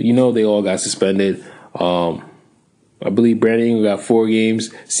suspended. They all got suspended. I believe Brandon Ingram got 4 games.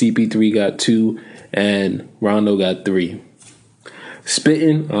 CP3 got 2, and Rondo got 3.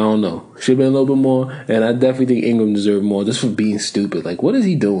 Spitting, I don't know. Should have been a little bit more, and I definitely think Ingram deserved more just for being stupid. Like, what is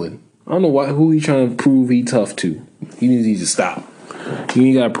he doing? I don't know who he trying to prove he tough to. He needs to stop. You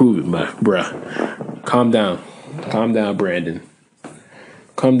ain't gotta prove it, bruh. Calm down. Calm down, Brandon.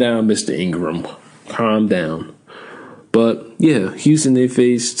 Calm down, Mr. Ingram. Calm down. But yeah, Houston they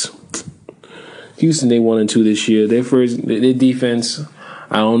 1-2 this year. Their defense,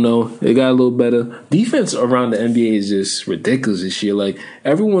 I don't know. They got a little better. Defense around the NBA is just ridiculous this year. Like,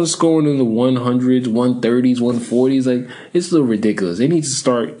 everyone's scoring in the 100s, 130s, 140s. Like, it's a little ridiculous. They need to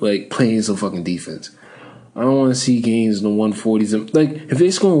start, like, playing some fucking defense. I don't want to see games in the 140s. Like, if they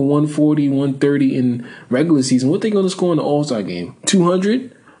score 140, 130 in regular season, what they going to score in the All-Star game?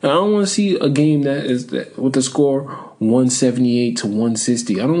 200? I don't want to see a game with the score 178 to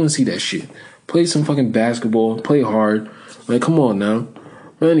 160. I don't want to see that shit. Play some fucking basketball. Play hard. Like, come on now.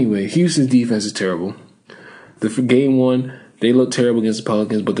 But anyway, Houston's defense is terrible. For game 1, they look terrible against the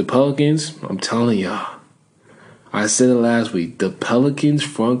Pelicans. But the Pelicans, I'm telling y'all, I said it last week, the Pelicans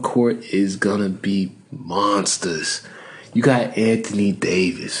front court is going to be monsters. You got Anthony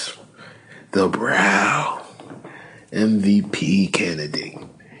Davis, the Brown MVP candidate.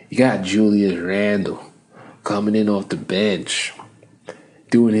 You got Julius Randle coming in off the bench,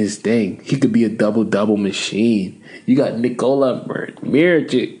 doing his thing. He could be a double-double machine. You got Nikola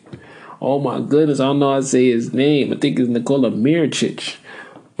Mirotic. Oh my goodness, I don't know how to say his name. I think it's Nikola Mirotic.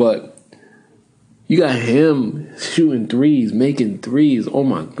 But you got him shooting threes, making threes. Oh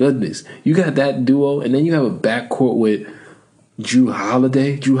my goodness. You got that duo, and then you have a backcourt with Jrue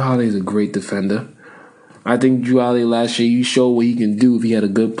Holiday. Jrue Holiday is a great defender. I think Jrue Holiday last year, you showed what he can do if he had a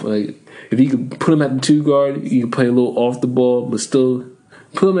good play. If you could put him at the 2 guard, you can play a little off the ball, but still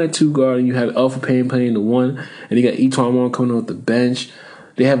put him at 2 guard, and you have Alpha Payne playing the 1, and you got Etuan Moore coming off the bench.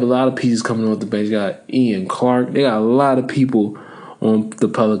 They have a lot of pieces coming off the bench. They got Ian Clark. They got a lot of people on the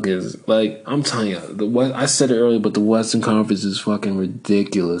Pelicans. Like, I'm telling you, I said it earlier, but the Western Conference is fucking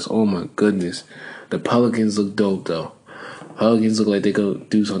ridiculous. Oh my goodness. The Pelicans look dope though. Pelicans look like they could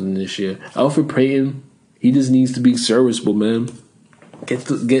do something this year. Alfred Payton, he just needs to be serviceable, man. Get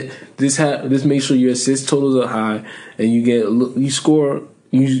this. Just make sure your assist totals are high, and you score.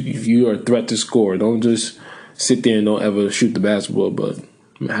 You are a threat to score. Don't just sit there and don't ever shoot the basketball, but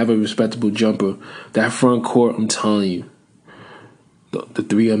have a respectable jumper. That front court, I'm telling you, the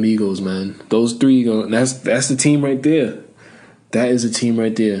three amigos, man. Those three, that's the team right there. That is a team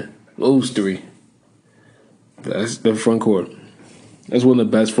right there. Those three. That's the front court. That's one of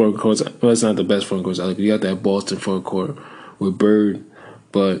the best front courts. Well, it's not the best front courts. You got that Boston front court with Bird,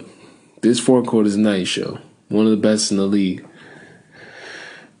 but this front court is nice, yo. One of the best in the league.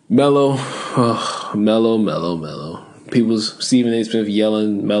 Melo. Stephen A. Smith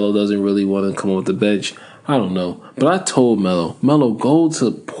yelling Melo doesn't really want to come off the bench. I don't know. But I told Melo, go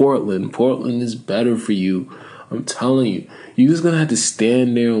to Portland. Portland is better for you. I'm telling you. You're just going to have to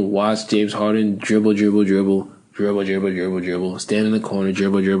stand there and watch James Harden dribble. Stand in the corner,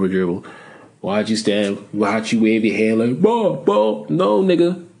 dribble. Watch you stand. Watch you wave your hand like, ball. No,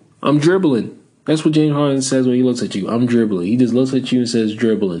 nigga. I'm dribbling. That's what James Harden says when he looks at you. I'm dribbling. He just looks at you and says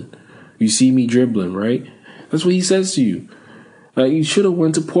dribbling. You see me dribbling, right? That's what he says to you. Like, you should have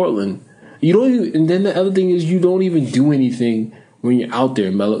went to Portland. You don't even, and then the other thing is you don't even do anything when you're out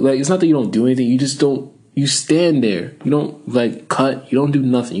there, Melo. Like, it's not that you don't do anything. You just don't. You stand there. You don't like cut. You don't do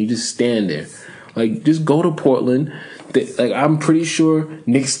nothing. You just stand there. Like, just go to Portland. Like, I'm pretty sure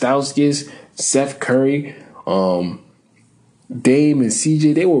Nick Stauskas, Seth Curry, Dame and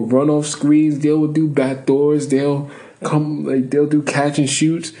CJ, they will run off screens. They will do backdoors. They'll do catch and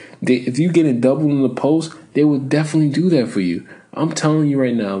shoots. If you get in double in the post, they will definitely do that for you. I'm telling you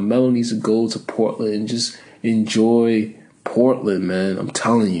right now, Melo needs to go to Portland and just enjoy Portland, man. I'm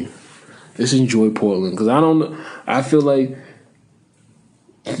telling you. Just enjoy Portland. Because I feel like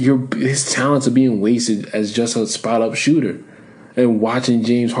his talents are being wasted as just a spot-up shooter. And watching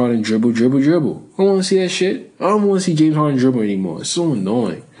James Harden dribble. I don't want to see that shit. I don't want to see James Harden dribble anymore. It's so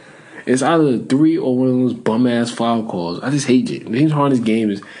annoying. It's either 3 or one of those bum-ass foul calls. I just hate it. James Harden's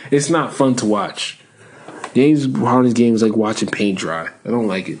game it's not fun to watch. James Harden's game is like watching paint dry. I don't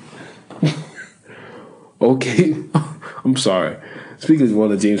like it. Okay. I'm sorry. Speaking of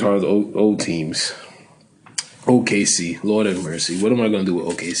one of James Harden's old teams, OKC. Lord have mercy. What am I going to do with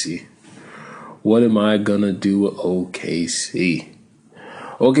OKC?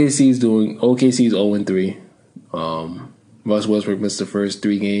 OKC is 0-3. Russ Westbrook missed the first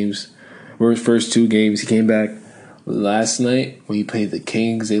 2 games. He came back last night when he played the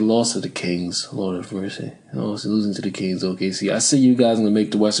Kings. They lost to the Kings. Lord have mercy. Losing to the Kings, OKC. I said you guys are going to make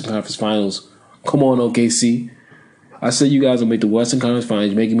the Western Conference Finals. Come on, OKC. I said you guys will make the Western Conference Finals.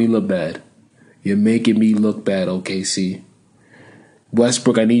 You're making me look bad. You're making me look bad, OKC.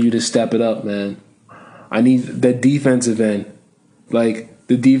 Westbrook, I need you to step it up, man. I need that defensive end. Like,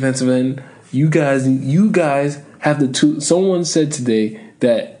 the defensive end, you guys have the two. Someone said today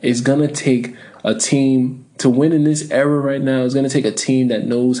that it's going to take a team to win in this era right now. It's going to take a team that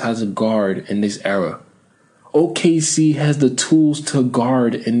knows how to guard in this era. OKC has the tools to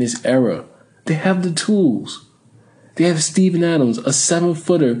guard in this era. They have the tools. They have Steven Adams, a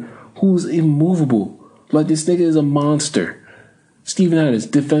 7-footer who's immovable. Like, this nigga is a monster. Steven Adams,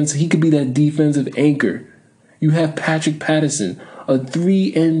 defense. He could be that defensive anchor. You have Patrick Patterson, a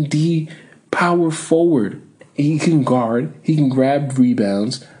 3-and-D power forward. He can guard. He can grab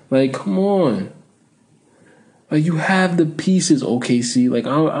rebounds. Like, come on. Like, you have the pieces, OKC. Like,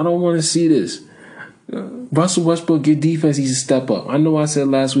 I don't want to see this. Russell Westbrook, your defense needs to step up. I know I said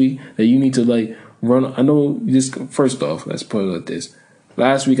last week that you need to, like, run. I know first off, let's put it like this.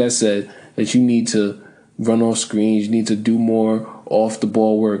 Last week I said that you need to run off screens. You need to do more off the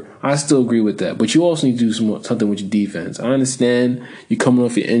ball work. I still agree with that. But you also need to do something with your defense. I understand you're coming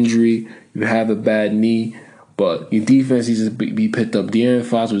off your injury. You have a bad knee. But your defense needs to be picked up. De'Aaron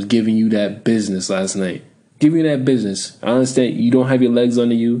Fox was giving you that business last night. Give me that business. I understand you don't have your legs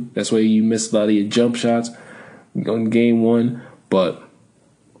under you. That's why you missed a lot of your jump shots on game 1. But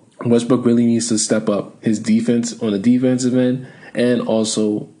Westbrook really needs to step up his defense on the defensive end and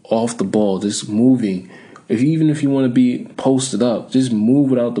also off the ball, just moving. Even if you want to be posted up, just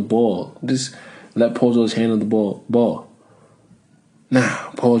move without the ball. Just let Paul George handle the ball.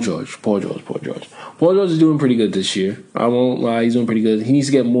 Paul George is doing pretty good this year. I won't lie, he's doing pretty good. He needs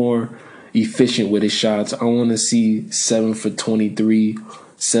to get more efficient with his shots. I want to see 7 for 23,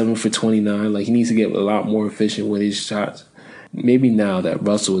 7 for 29. Like, he needs to get a lot more efficient with his shots. maybe now that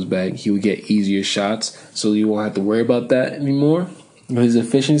Russell is back, he would get easier shots, so you won't have to worry about that anymore, his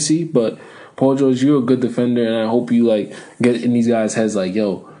efficiency. But Paul George, you're a good defender, and I hope you like get in these guys' heads like,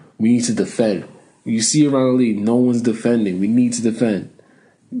 yo, we need to defend. You see around the league, no one's defending. We need to defend.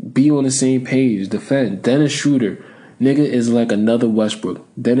 Be on the same page. Defend. Dennis Schroeder, nigga, is like another Westbrook.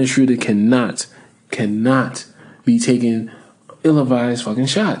 Dennis Schroeder cannot be taking ill-advised fucking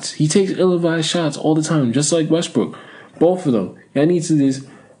shots. He takes ill-advised shots all the time, just like Westbrook. Both of them. Y'all need to just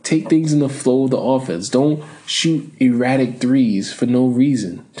take things in the flow of the offense. Don't shoot erratic threes for no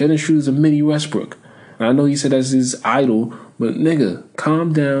reason. Dennis Schroeder's a mini Westbrook. And I know he said that's his idol, but nigga,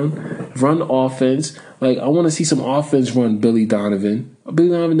 calm down. Run offense. Like, I want to see some offense run Billy Donovan. Billy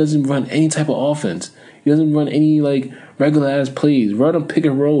Donovan doesn't run any type of offense. He doesn't run any, like, regular-ass plays. Run a pick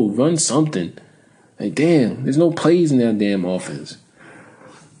and roll. Run something. Like, damn, there's no plays in that damn offense.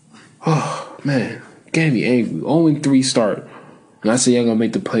 Oh, man. Getting me angry. 0-3 start. And I say y'all gonna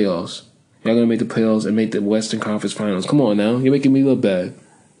make the playoffs. Y'all gonna make the playoffs and make the Western Conference Finals. Come on now. You're making me look bad.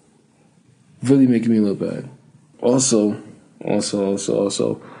 Really making me look bad. Also,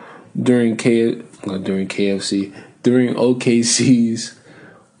 during OKC's,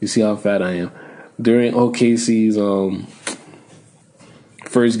 you see how fat I am. During OKC's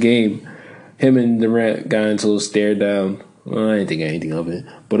first game, him and Durant got into a stare down. Well, I didn't think anything of it.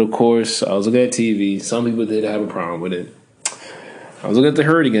 But of course, I was looking at TV. Some people did have a problem with it. I was looking at The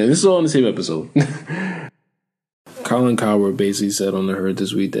Herd again. This is all in the same episode. Colin Cowherd basically said on The Herd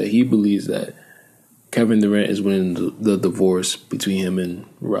this week that he believes that Kevin Durant is winning the divorce between him and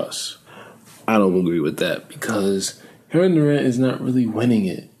Russ. I don't agree with that because Kevin Durant is not really winning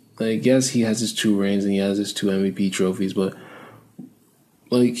it. Like, yes, he has his 2 rings and he has his 2 MVP trophies, but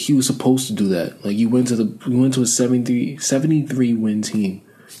like, he was supposed to do that. Like, you went to a 73 win team.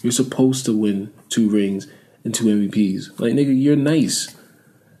 You're supposed to win 2 rings and 2 MVPs. Like, nigga, you're nice.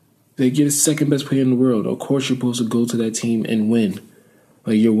 Like, you're the second best player in the world. Of course, you're supposed to go to that team and win.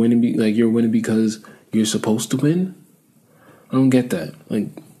 Like, you're winning because you're supposed to win. I don't get that. Like,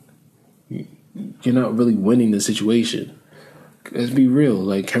 you're not really winning the situation. Let's be real.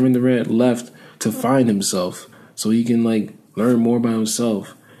 Like, Kevin Durant left to find himself so he can, like, learn more about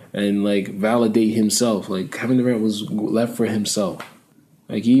himself and, like, validate himself. Like, Kevin Durant was left for himself.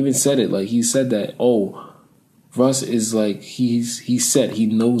 Like, he even said it. Like, he said that, Russ is, like, he's set. He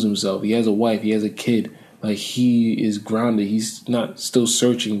knows himself. He has a wife. He has a kid. Like, he is grounded. He's not still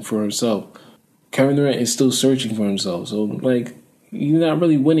searching for himself. Kevin Durant is still searching for himself. So, like, you're not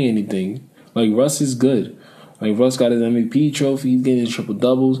really winning anything. Like, Russ is good. Like, Russ got his MVP trophy. He's getting his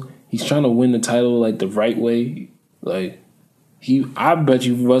triple-doubles. He's trying to win the title, like, the right way. Like, I bet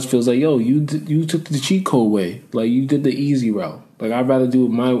you Russ feels like, yo, you took the cheat code way. Like, you did the easy route. Like, I'd rather do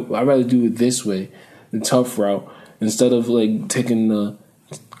it this way, the tough route, instead of, like, taking the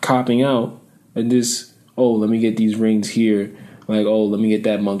copping out and just, let me get these rings here. Like, let me get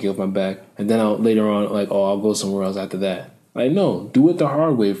that monkey off my back. And then later on, like, I'll go somewhere else after that. Like, no, do it the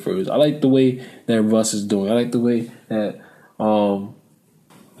hard way first. I like the way that Russ is doing. I like the way that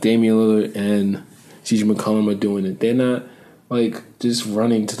Damian Lillard and CJ McCollum are doing it. They're not, like, just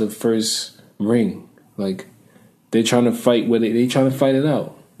running to the first ring. Like, they're trying to fight with it. They're trying to fight it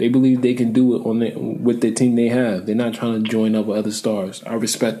out. They believe they can do it with the team they have. They're not trying to join up with other stars. I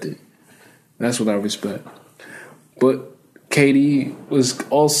respect it. That's what I respect. But KD was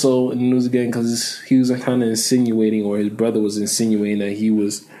also in the news again because he was kind of insinuating, or his brother was insinuating, that he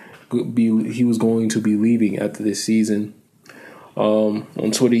was going to be leaving after this season. On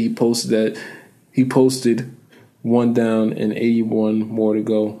Twitter, he posted 1 down and 81 more to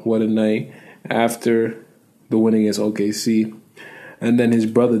go. What a night after the win against OKC. And then his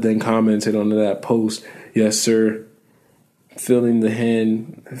brother then commented on that post, "Yes, sir. Filling the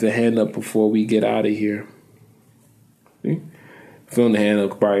hand up before we get out of here." See? Filling the hand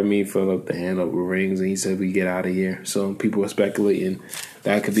up probably mean filling up the hand up with rings, and he said we get out of here. So people are speculating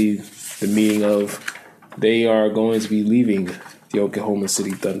that could be the meaning of they are going to be leaving the Oklahoma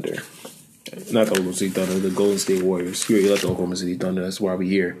City Thunder. Not the Oklahoma City Thunder, the Golden State Warriors. He already left the Oklahoma City Thunder. That's why we're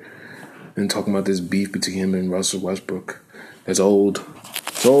here. And talking about this beef between him and Russell Westbrook. That's old.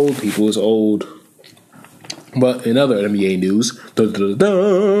 It's old, people. It's old. But in other NBA news,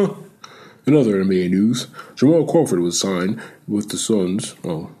 Jamal Crawford was signed with the Suns.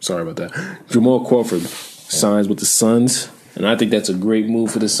 Oh, sorry about that. Jamal Crawford signs with the Suns, and I think that's a great move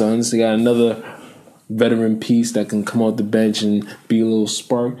for the Suns. They got another veteran piece that can come off the bench and be a little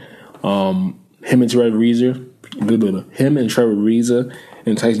spark. Him and Trevor Ariza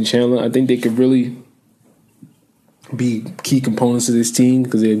and Tyson Chandler, I think they could really be key components of this team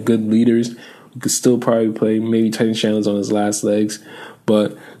because they're good leaders. He could still probably play. Maybe Tyson Chandler's on his last legs.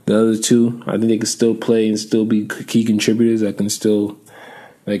 But the other two, I think they can still play and still be key contributors that can still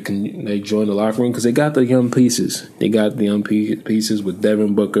join the locker room because they got the young pieces. They got the young pieces with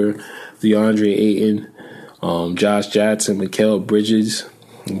Devin Booker, DeAndre Ayton, Josh Jackson, Mikal Bridges,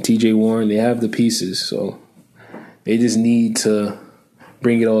 and T.J. Warren. They have the pieces, so they just need to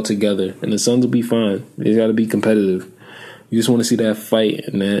bring it all together, and the Suns will be fine. They got to be competitive. You just want to see that fight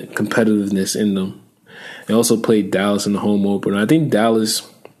and that competitiveness in them. They also played Dallas in the home opener. I think Dallas,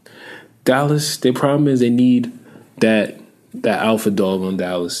 their problem is they need that alpha dog on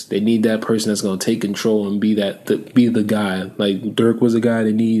Dallas. They need that person that's going to take control and be the guy. Like Dirk was a guy.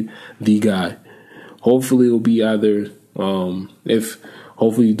 They need the guy. Hopefully it'll be either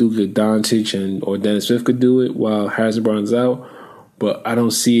hopefully Luka Doncic or Dennis Smith could do it while Harrison Barnes out. But I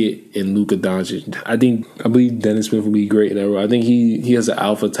don't see it in Luka Doncic. I believe Dennis Smith will be great in that role. I think he has an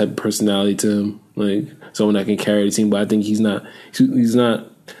alpha type of personality to him, like someone that can carry the team. But I think he's not.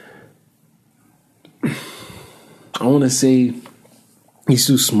 I want to say he's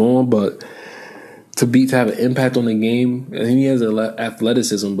too small, but to have an impact on the game, I think he has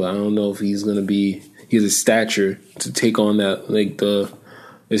athleticism, but I don't know if he's gonna be. He has a stature to take on that. Like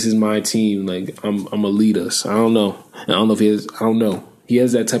this is my team. Like I'm a lead us. I don't know. I don't know if he has. I don't know. He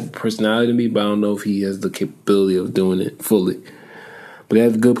has that type of personality to me, but I don't know if he has the capability of doing it fully. But they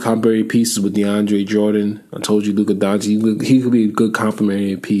have good complementary pieces with DeAndre Jordan. I told you Luka Doncic. He could be a good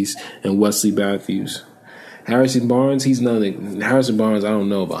complementary piece, and Wesley Matthews. Harrison Barnes, he's nothing. Harrison Barnes, I don't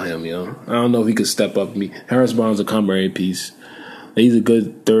know about him, yo. I don't know if he could step up to me. Harrison Barnes is a complementary piece. He's a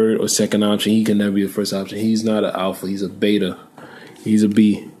good third or second option. He can never be a first option. He's not an alpha. He's a beta. He's a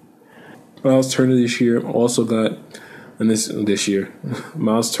B. Miles Turner this year also got, and this year,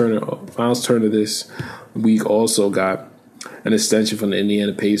 Miles Turner this week also got an extension from the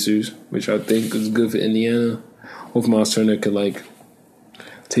Indiana Pacers, which I think is good for Indiana. Hopefully Miles Turner could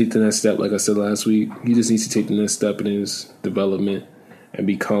take the next step. Like I said last week, he just needs to take the next step in his development and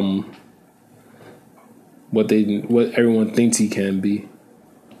become what everyone thinks he can be.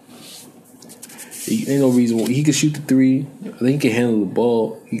 Ain't no reason he could shoot the three. I think he can handle the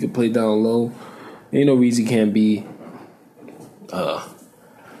ball. He could play down low. Ain't no reason he can't be. I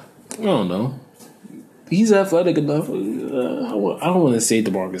don't know. He's athletic enough. I don't want to say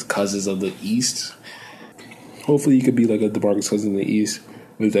DeMarcus Cousins of the East. Hopefully, he could be like a DeMarcus Cousins in the East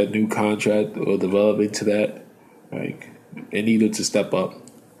with that new contract or developing to that. Like, they needed to step up.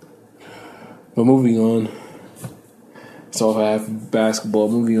 But moving on. That's all I have for basketball.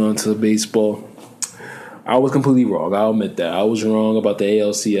 Moving on to baseball. I was completely wrong. I'll admit that. I was wrong about the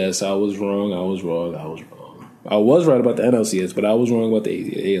ALCS. I was wrong. I was right about the NLCS, but I was wrong about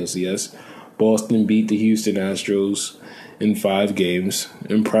the ALCS. Boston beat the Houston Astros in 5 games.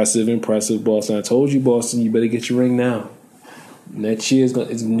 Impressive, Boston. I told you, Boston, you better get your ring now. Next year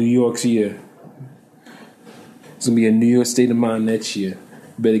it's New York's year. It's going to be a New York state of mind next year.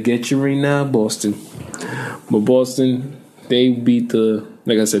 You better get your ring now, Boston. But Boston, they beat the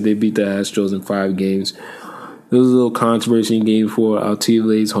Astros in 5 games. There was a little controversy in Game 4.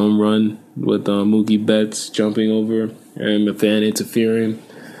 Altuve's home run with Mookie Betts jumping over and the fan interfering.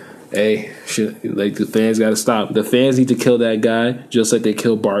 Hey, the fans got to stop. The fans need to kill that guy just like they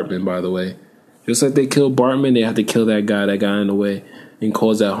killed Bartman, by the way. Just like they killed Bartman, they have to kill that guy in the way and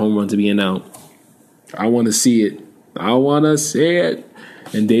cause that home run to be an out. I want to see it. I want to see it.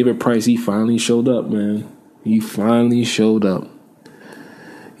 And David Price, he finally showed up, man. He finally showed up.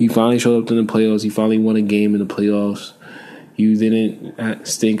 He finally showed up in the playoffs. He finally won a game in the playoffs. He didn't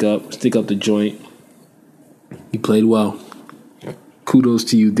stick up the joint. He played well. Kudos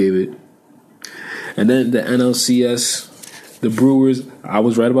to you, David. And then the NLCS, the Brewers. I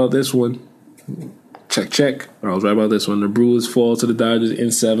was right about this one. Check. I was right about this one. The Brewers fall to the Dodgers in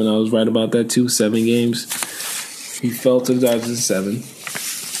 7. I was right about that too. 7 games. He fell to the Dodgers in 7.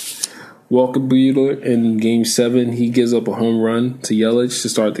 Walker Buehler in Game 7, he gives up a home run to Yelich to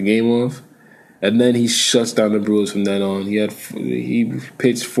start the game off. And then he shuts down the Brewers from then on. He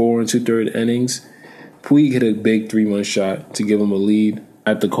pitched 4 2/3 innings. Puig hit a big 3-run shot to give him a lead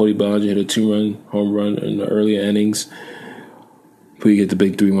after Cody Bellinger hit a 2-run home run in the earlier innings. Puig hit the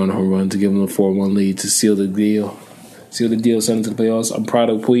big 3-run home run to give him a 4-1 lead to seal the deal. Send him to the playoffs. I'm proud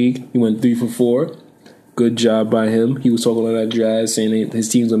of Puig. He went 3 for 4. Good job by him. He was talking all that jazz, saying his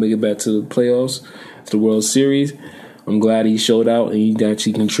team's going to make it back to the playoffs, to the World Series. I'm glad he showed out and he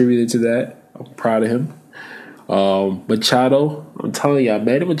actually contributed to that. I'm proud of him. Machado, I'm telling you,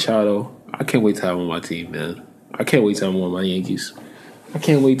 Manny Machado, I can't wait to have him on my team, man. I can't wait to have him on my Yankees. I'm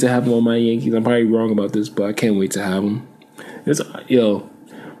probably wrong about this, but I can't wait to have him.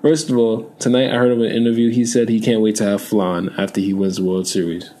 First of all, tonight I heard him in an interview. He said he can't wait to have flan after he wins the World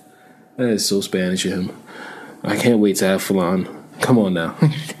Series. That is so Spanish of him. I can't wait to have flan. Come on now.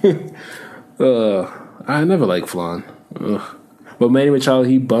 I never liked flan. But Manny Machado,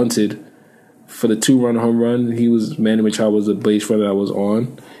 he bunted for the 2-run home run. Manny Machado was the base runner that was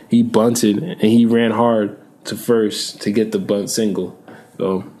on. He bunted and he ran hard to first to get the bunt single.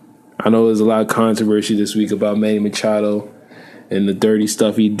 So I know there's a lot of controversy this week about Manny Machado and the dirty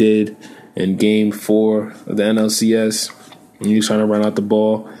stuff he did in Game 4 of the NLCS. And he was trying to run out the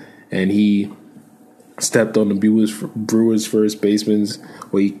ball, and he stepped on the Brewers first baseman's,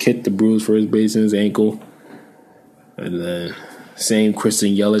 he kicked the Brewers first baseman's ankle. And then same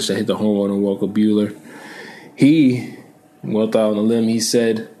Christian Yelich that hit the home run on Walker Buehler. He went out on a limb. He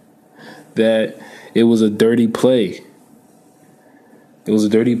said that it was a dirty play. It was a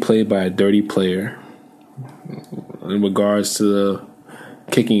dirty play by a dirty player in regards to the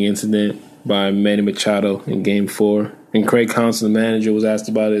kicking incident by Manny Machado in Game 4. And Craig Counsell, the manager, was asked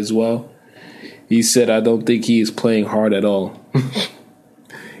about it as well. He said, I don't think he is playing hard at all.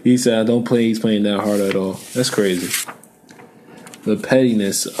 He said, I don't think he's playing that hard at all. That's crazy. The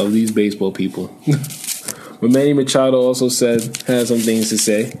pettiness of these baseball people. But Manny Machado also had some things to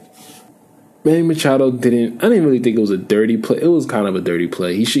say. Manny Machado I didn't really think it was a dirty play. It was kind of a dirty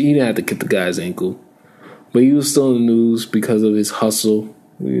play. He didn't have to kick the guy's ankle. But he was still in the news because of his hustle.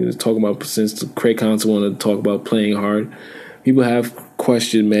 We were talking about, since Craig Counsell wanted to talk about playing hard, people have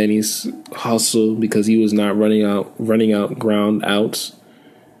questioned Manny's hustle because he was not running out ground outs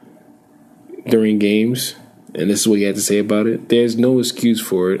during games. And this is what he had to say about it. There's no excuse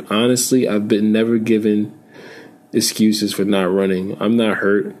for it. Honestly, I've been never given excuses for not running. I'm not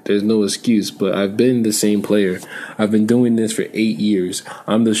hurt. There's no excuse, but I've been the same player. I've been doing this for 8 years.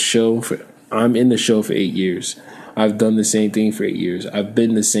 I'm in the show for 8 years. I've done the same thing for 8 years. I've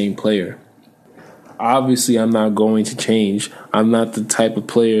been the same player. Obviously, I'm not going to change. I'm not the type of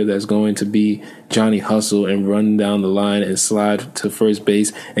player that's going to be Johnny Hustle and run down the line and slide to first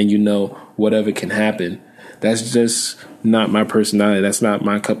base and whatever can happen. That's just not my personality. That's not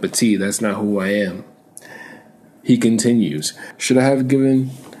my cup of tea. That's not who I am. He continues. Should I have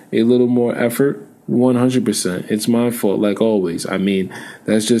given a little more effort? 100%. It's my fault, like always. I mean,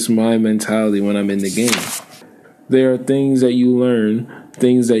 that's just my mentality when I'm in the game. There are things that you learn,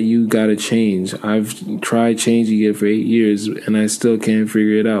 things that you gotta change. I've tried changing it for 8 years, and I still can't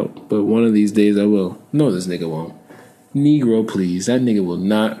figure it out. But one of these days I will. No, this nigga won't. Negro, please. That nigga will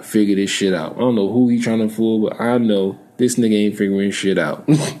not figure this shit out. I don't know who he trying to fool, but I know this nigga ain't figuring shit out.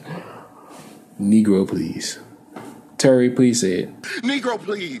 Negro, please. Terry, please say it. Negro,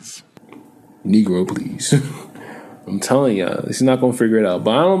 please. Negro, please. I'm telling y'all, he's not going to figure it out.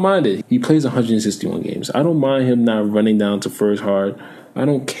 But I don't mind it. He plays 161 games. I don't mind him not running down to first hard. I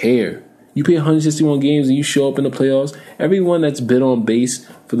don't care. You play 161 games and you show up in the playoffs. Everyone that's been on base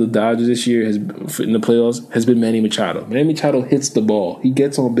for the Dodgers this year in the playoffs has been Manny Machado. Manny Machado hits the ball. He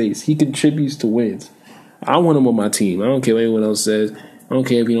gets on base. He contributes to wins. I want him on my team. I don't care what anyone else says. I don't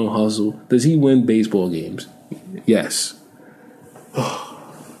care if he don't hustle. Does he win baseball games? Yes.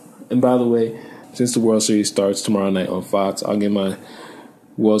 And by the way, since the World Series starts tomorrow night on Fox, I'll give my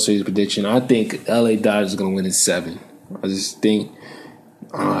World Series prediction. I think LA Dodgers are going to win in 7. I just think...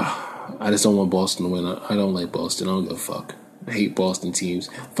 I just don't want Boston to win. I don't like Boston. I don't give a fuck. I hate Boston teams.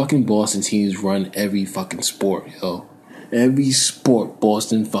 Fucking Boston teams run every fucking sport, yo. Every sport,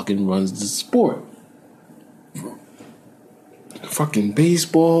 Boston fucking runs the sport. Fucking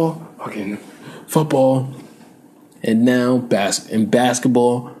baseball, fucking football, and now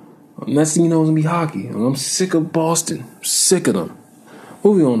basketball. Next thing you know, it's gonna be hockey. And I'm sick of Boston. I'm sick of them.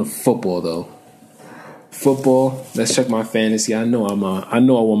 Moving on to football, though. Football. Let's check my fantasy. I know I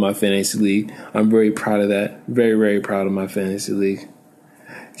won my fantasy league. I'm very proud of that. Very, very proud of my fantasy league.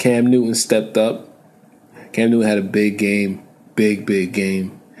 Cam Newton stepped up. Cam Newton had a big game. Big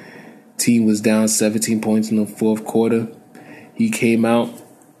game. Team was down 17 points in the fourth quarter. He came out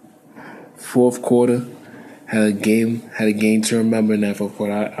fourth quarter. Had a game to remember in that fourth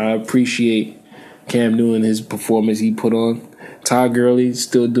quarter. I appreciate Cam Newton, his performance he put on. Todd Gurley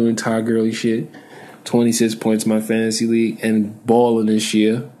still doing Todd Gurley shit. 26 points in my fantasy league and balling this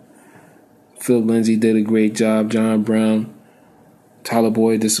year. Phil Lindsay did a great job. John Brown. Tyler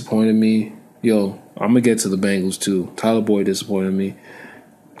Boyd disappointed me. Yo, I'm going to get to the Bengals too. Tyler Boyd disappointed me.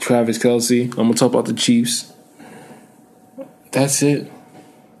 Travis Kelce. I'm going to talk about the Chiefs. That's it.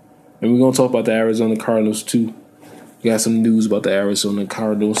 And we're going to talk about the Arizona Cardinals too. We got some news about the Arizona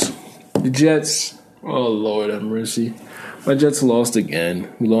Cardinals. The Jets. Oh, Lord have mercy. My Jets lost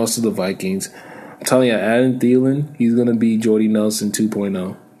again. We lost to the Vikings. I'm telling you, Adam Thielen, he's going to be Jordy Nelson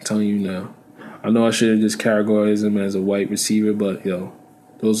 2.0. telling you now. I know I should have just categorized him as a white receiver, but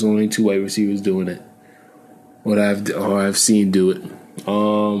those are only 2 white receivers doing it. What I've seen do it.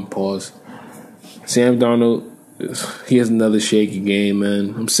 Pause. Sam Darnold, he has another shaky game,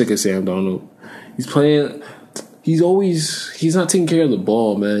 man. I'm sick of Sam Darnold. He's playing. He's not taking care of the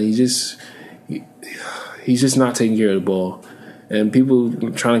ball, man. He's just not taking care of the ball. And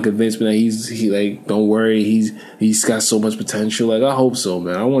people trying to convince me that he don't worry, he's got so much potential. Like, I hope so,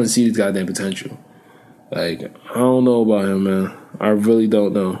 man. I want to see this goddamn potential. Like, I don't know about him, man. I really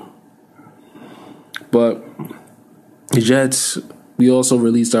don't know. But the Jets, we also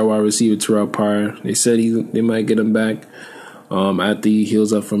released our wide receiver Terrell Pryor. They said they might get him back after he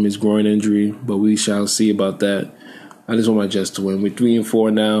heals up from his groin injury, but we shall see about that. I just want my Jets to win. We're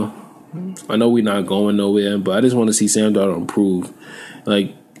 3-4 now. I know we're not going nowhere, but I just want to see Sam Darnold improve.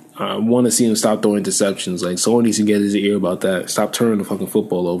 Like, I want to see him stop throwing interceptions. Like, someone needs to get his ear about that. Stop turning the fucking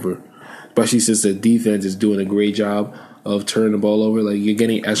football over. Especially since the defense is doing a great job of turning the ball over. Like, you're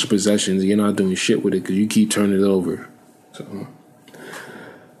getting extra possessions. You're not doing shit with it because you keep turning it over. So,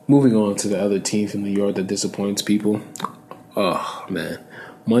 moving on to the other team from New York that disappoints people. Oh, man.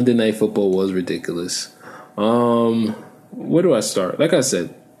 Monday Night Football was ridiculous. Where do I start? Like I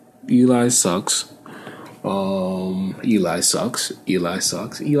said, Eli sucks. Eli sucks.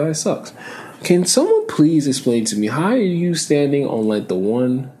 Can someone please explain to me, how are you standing on like the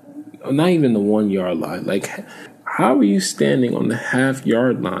one, not even the 1 yard line? Like, how are you standing on the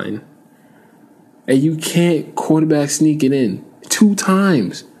half-yard line and you can't quarterback sneak it in 2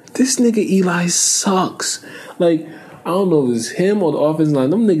 times? This nigga Eli sucks. Like, I don't know if it's him or the offensive line.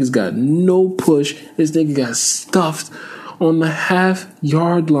 Them niggas got no push. This nigga got stuffed on the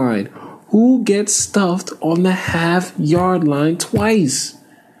half-yard line. Who gets stuffed on the half-yard line twice?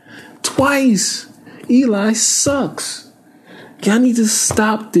 Eli sucks. Y'all need to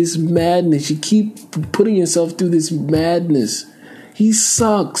stop this madness. You keep putting yourself through this madness. He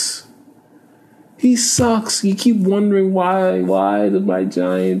sucks. You keep wondering why do my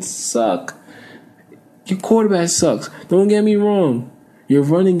Giants suck? Your quarterback sucks. Don't get me wrong. Your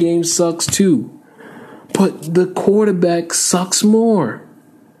running game sucks too. But the quarterback sucks more.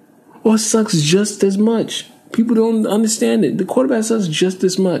 Or sucks just as much. People don't understand it. The quarterback sucks just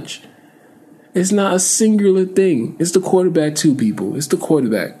as much. It's not a singular thing. It's the quarterback too, people. It's the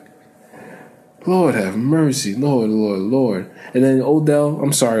quarterback. Lord have mercy. Lord. And then Odell.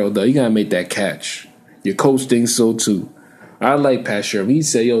 I'm sorry, Odell. You got to make that catch. Your coach thinks so too. I like Pat Shermer. He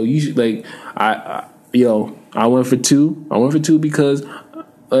said, you should, like, I went for 2. I went for 2 because,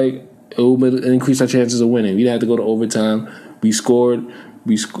 like, it would increase our chances of winning. We didn't have to go to overtime. We scored.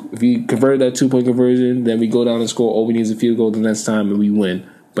 We converted that 2-point conversion. Then we go down and score. All we need is a field goal the next time, and we win.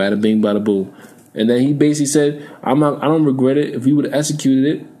 Bada bing, bada boom. And then he basically said, I don't regret it. If we would have executed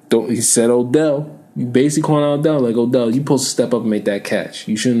it, he said Odell. You basically calling out Odell. Like, Odell, you supposed to step up and make that catch.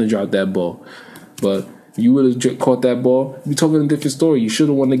 You shouldn't have dropped that ball. But if you would have caught that ball, we're talking a different story. You should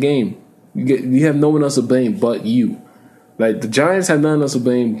have won the game. You have no one else to blame but you. Like, the Giants have none else to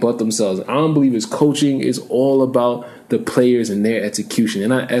blame but themselves. I don't believe it's coaching. It's all about the players and their execution. They're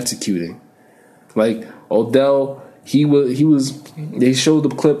not executing. Like, Odell, they showed the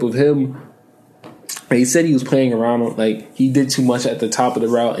clip of him. He said he was playing around. Like, he did too much at the top of the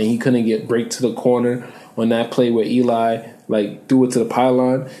route and he couldn't break to the corner on that play where Eli, like, threw it to the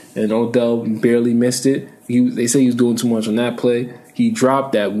pylon and Odell barely missed it. They say he was doing too much on that play. He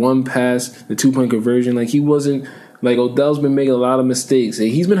dropped that one pass, the 2-point conversion. Like, he wasn't. Like, Odell's been making a lot of mistakes. And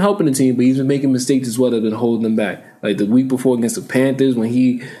he's been helping the team, but he's been making mistakes as well that have been holding them back. Like the week before against the Panthers when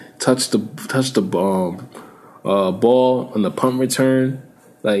he touched the ball on the punt return.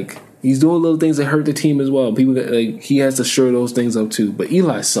 Like, he's doing little things that hurt the team as well. People, like, he has to shore those things up too. But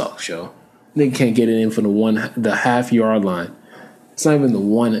Eli sucks, yo. They can't get it in from the half-yard line. It's not even the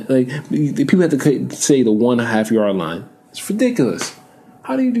one. Like, people have to say the 1.5 yard line. It's ridiculous.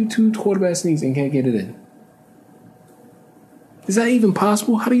 How do you do 2 quarterback sneaks and can't get it in? Is that even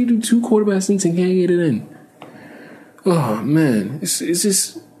possible? How do you do 2 quarterback sneaks and can't get it in? Oh, man. It's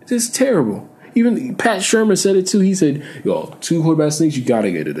just terrible. Even Pat Shermer said it too. He said, 2 quarterback sneaks, you got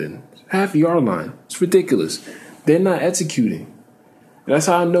to get it in. Half-yard line. It's ridiculous. They're not executing. That's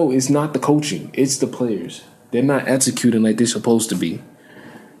how I know it's not the coaching. It's the players. They're not executing like they're supposed to be.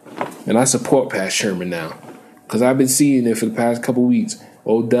 And I support Pat Shermer now. Because I've been seeing it for the past couple weeks.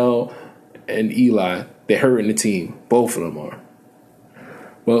 Odell and Eli, they're hurting the team. Both of them are.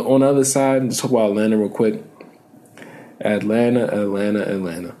 But on the other side, let's talk about Atlanta real quick.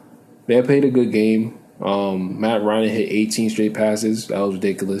 Atlanta. They played a good game. Matt Ryan hit 18 straight passes. That was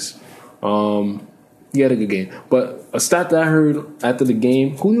ridiculous. He had a good game. But a stat that I heard after the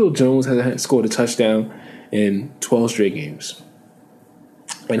game, Julio Jones has scored a touchdown in 12 straight games.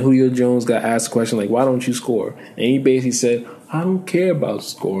 And Julio Jones got asked a question like, why don't you score? And he basically said, I don't care about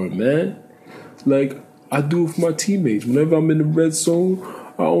scoring, man. Like, I do it for my teammates. Whenever I'm in the red zone,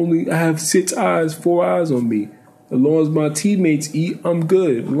 I have 4 eyes on me. As long as my teammates eat, I'm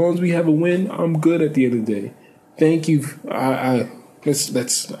good. As long as we have a win, I'm good at the end of the day. Thank you.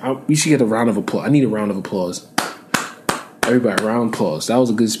 We should get a round of applause. I need a round of applause. Everybody, round of applause. That was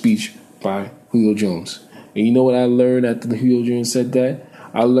a good speech by Julio Jones. And you know what I learned after the Julio Jones said that?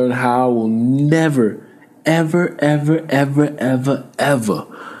 I learned how I will never, ever, ever, ever, ever, ever,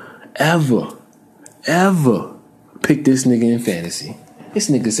 ever, ever pick this nigga in fantasy. This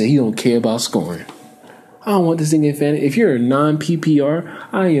nigga said he don't care about scoring. I don't want this nigga in fantasy. If you're a non-PPR,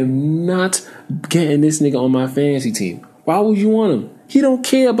 I am not getting this nigga on my fantasy team. Why would you want him? He don't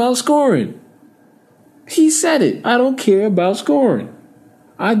care about scoring. He said it. I don't care about scoring.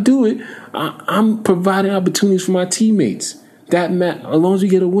 I do it. I'm providing opportunities for my teammates. As long as we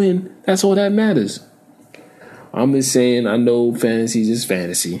get a win, that's all that matters. I'm just saying, I know fantasy is just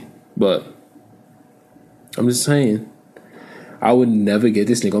fantasy, but I'm just saying, I would never get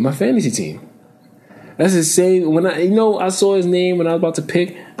this nigga on my fantasy team. That's the same. When I saw his name when I was about to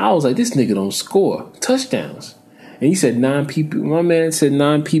pick, I was like, this nigga don't score touchdowns. And he said my man said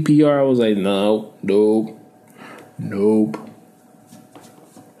non-PPR. I was like, nope.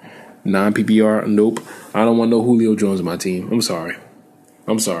 Non-PPR, nope. I don't want no Julio Jones in my team. I'm sorry.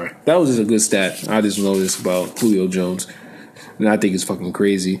 That was just a good stat. I just noticed about Julio Jones. And I think it's fucking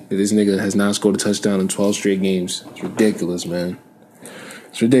crazy that this nigga has not scored a touchdown in 12 straight games. It's ridiculous, man.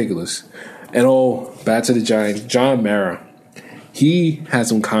 It's ridiculous. And back to the Giants. John Mara. He had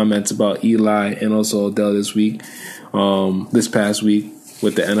some comments about Eli and also Odell this past week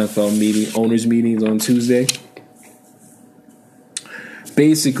with the NFL owners meetings on Tuesday.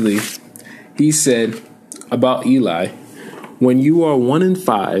 Basically, he said about Eli, when you are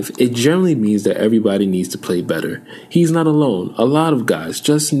 1-5, it generally means that everybody needs to play better. He's not alone. A lot of guys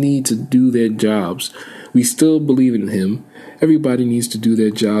just need to do their jobs. We still believe in him. Everybody needs to do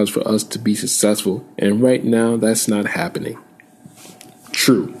their jobs for us to be successful. And right now, that's not happening.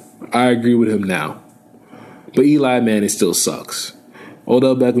 True. I agree with him now. But Eli, man, it still sucks.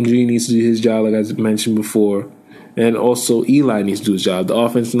 Odell Beckham Jr. needs to do his job, like I mentioned before. And also, Eli needs to do his job. The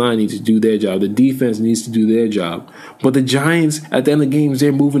offensive line needs to do their job. The defense needs to do their job. But the Giants, at the end of the games,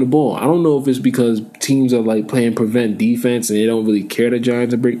 they're moving the ball. I don't know if it's because teams are like playing prevent defense and they don't really care the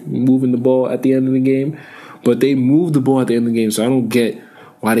Giants are moving the ball at the end of the game. But they move the ball at the end of the game, so I don't get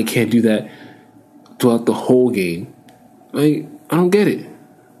why they can't do that throughout the whole game. Like, I don't get it.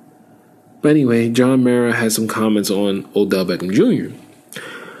 But anyway, John Mara had some comments on Odell Beckham Jr.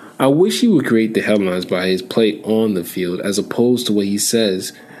 I wish he would create the headlines by his play on the field as opposed to what he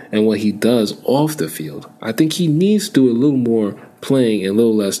says and what he does off the field. I think he needs to do a little more playing and a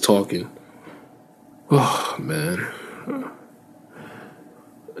little less talking. Oh, man.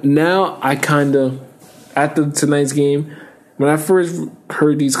 Now I after tonight's game, when I first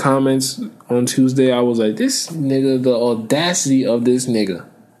heard these comments on Tuesday, I was like, this nigga, the audacity of this nigga.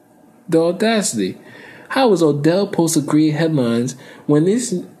 The audacity. How is Odell supposed to create headlines with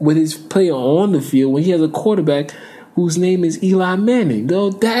his player on the field when he has a quarterback whose name is Eli Manning? The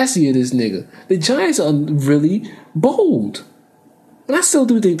audacity of this nigga. The Giants are really bold. And I still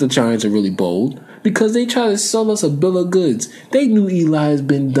do think the Giants are really bold because they try to sell us a bill of goods. They knew Eli has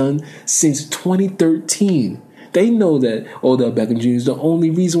been done since 2013. They know that Odell Beckham Jr. is the only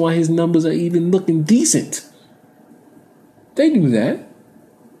reason why his numbers are even looking decent. They knew that.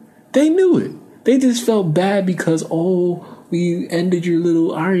 They knew it. They just felt bad because, we ended your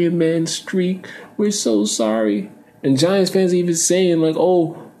little Iron Man streak. We're so sorry. And Giants fans even saying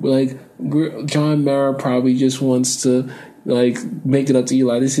John Mara probably just wants to make it up to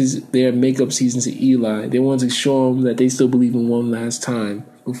Eli. This is their makeup season to Eli. They want to show him that they still believe in one last time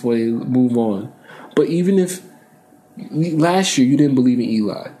before they move on. But even if last year you didn't believe in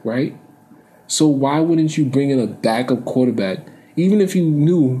Eli, right? So why wouldn't you bring in a backup quarterback? Even if you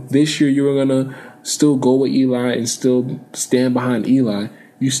knew this year you were going to still go with Eli and still stand behind Eli,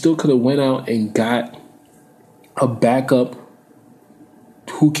 you still could have went out and got a backup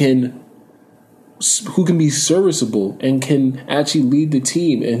who can be serviceable and can actually lead the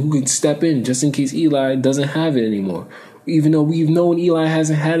team and who can step in just in case Eli doesn't have it anymore. Even though we've known Eli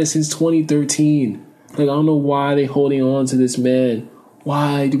hasn't had it since 2013. I don't know why they're holding on to this man.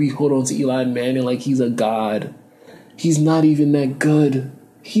 Why do we hold on to Eli Manning like he's a god? He's not even that good.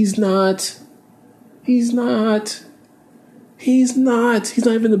 He's not. He's not. He's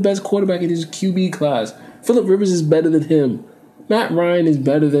not even the best quarterback in his QB class. Phillip Rivers is better than him. Matt Ryan is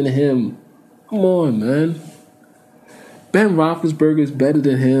better than him. Come on, man. Ben Roethlisberger is better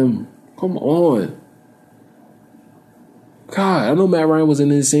than him. Come on. God, I know Matt Ryan was in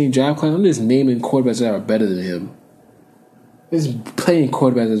the same draft class. I'm just naming quarterbacks that are better than him. There's playing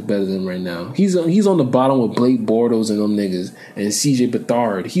quarterbacks that's better than him right now. He's on the bottom with Blake Bortles and them niggas and CJ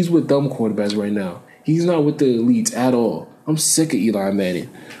Beathard. He's with them quarterbacks right now. He's not with the elites at all. I'm sick of Eli Manning.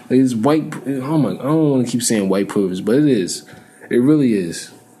 Like, it's white. Oh my! I don't want to keep saying white privilege, but it is. It really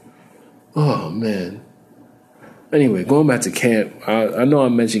is. Oh man. Anyway, going back to Cam, I know I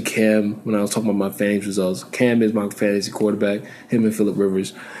mentioned Cam when I was talking about my fantasy results. Cam is my fantasy quarterback, him and Phillip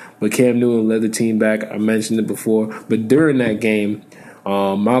Rivers. But Cam Newton led the team back. I mentioned it before. But during that game,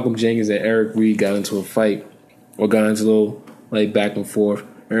 Malcolm Jenkins and Eric Reid got into a fight or got into a little back and forth.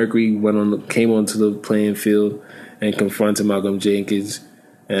 Eric Reid came onto the playing field and confronted Malcolm Jenkins,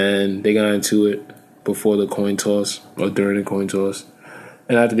 and they got into it before the coin toss or during the coin toss.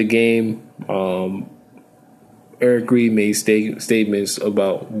 And after the game, Eric Reid made statements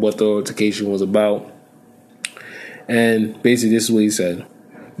about what the altercation was about. And basically this is what he said.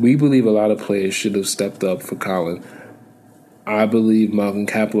 We believe a lot of players should have stepped up for Colin. I believe Malcolm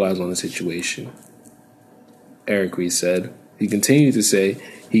capitalized on the situation, Eric Reid said. He continued to say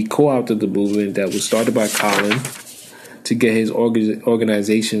he co-opted the movement that was started by Colin to get his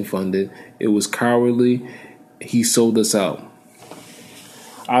organization funded. It was cowardly. He sold us out.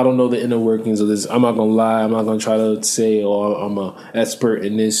 I don't know the inner workings of this. I'm not going to lie. I'm not going to try to say, I'm an expert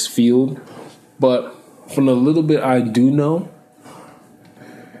in this field. But from the little bit I do know,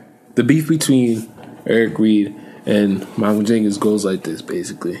 the beef between Eric Reid and Malcolm Jenkins goes like this,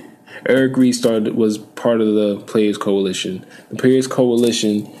 basically. Eric Reid was part of the Players Coalition. The Players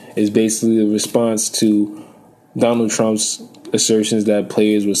Coalition is basically a response to Donald Trump's assertions that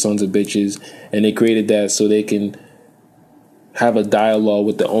players were sons of bitches, and they created that so they can have a dialogue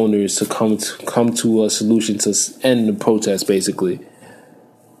with the owners to come to a solution to end the protest, basically.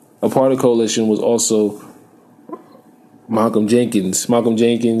 A part of the coalition was also Malcolm Jenkins. Malcolm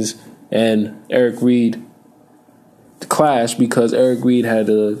Jenkins and Eric Reid clashed because Eric Reid had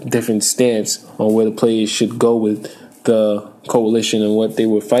a different stance on where the players should go with the coalition and what they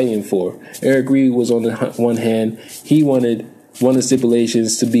were fighting for. Eric Reid was on the one hand, he wanted one of the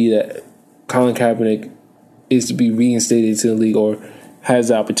stipulations to be that Colin Kaepernick is to be reinstated into the league or has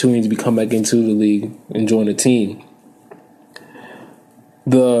the opportunity to come back into the league and join the team.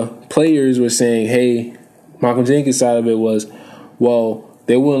 The players were saying, hey, Malcolm Jenkins' side of it was, well,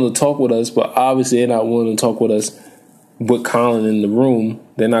 they're willing to talk with us, but obviously they're not willing to talk with us with Colin in the room.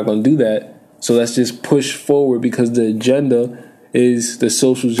 They're not going to do that. So let's just push forward because the agenda is the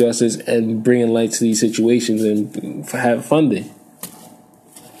social justice and bringing light to these situations and have funding.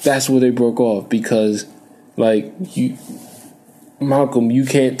 That's where they broke off because, Malcolm, you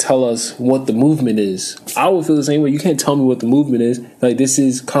can't tell us what the movement is. I would feel the same way. You can't tell me what the movement is. This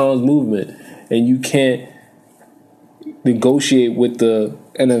is Colin's movement. And you can't negotiate with the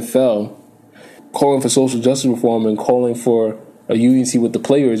NFL calling for social justice reform and calling for a union with the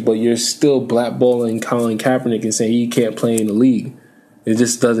players, but you're still blackballing Colin Kaepernick and saying he can't play in the league. It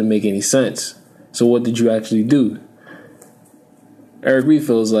just doesn't make any sense. So what did you actually do? Eric Reid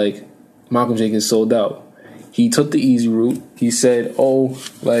feels like Malcolm Jenkins sold out. He took the easy route. He said,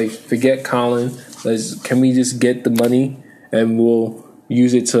 forget Colin. Can we just get the money and we'll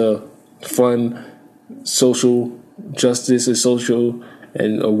use it to fund social justice and social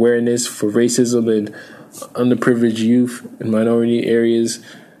and awareness for racism and underprivileged youth in minority areas,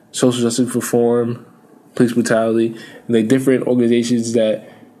 social justice reform, police brutality, and different organizations that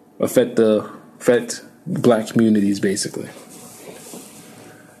affect black communities, basically.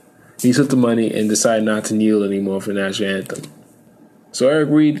 He took the money and decided not to kneel anymore for the national anthem. So Eric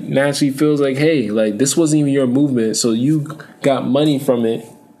Reid naturally feels like, hey, this wasn't even your movement, so you got money from it,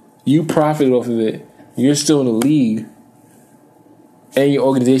 you profited off of it, you're still in the league, and your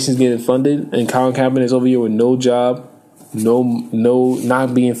organization's getting funded, and Colin Kaepernick is over here with no job,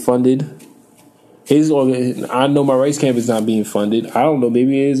 not being funded. I know my rights camp is not being funded. I don't know,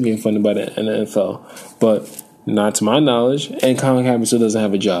 maybe it is getting funded by the NFL, but not to my knowledge, and Colin Kaepernick still doesn't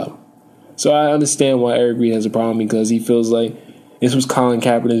have a job. So I understand why Eric Reid has a problem because he feels like this was Colin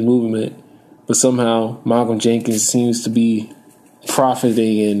Kaepernick's movement, but somehow Malcolm Jenkins seems to be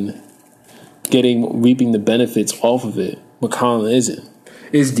profiting and reaping the benefits off of it, but Colin isn't.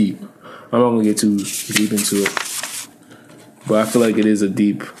 It's deep. I'm not going to get too deep into it, but I feel like it is a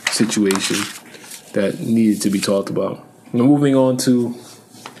deep situation that needed to be talked about. Now moving on to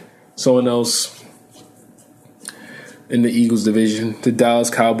someone else in the Eagles division, the Dallas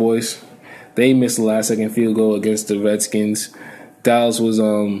Cowboys. They missed the last second field goal against the Redskins. Dallas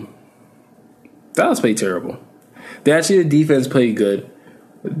played terrible. The defense played good.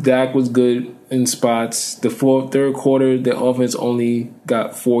 Dak was good in spots. The third quarter, the offense only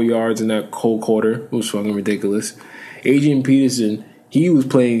got 4 yards in that whole quarter. It was fucking ridiculous. Adrian Peterson, he was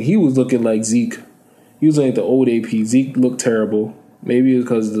looking like Zeke. He was like the old AP. Zeke looked terrible. Maybe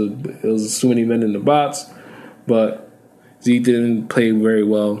because there was so many men in the box, but Zeke didn't play very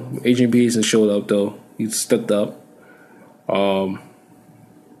well. Adrian Peterson showed up though. He stepped up. I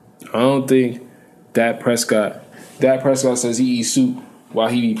don't think Dak Prescott says he eats soup while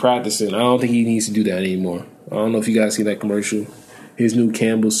he be practicing. I don't think he needs to do that anymore. I don't know if you guys see that commercial, his new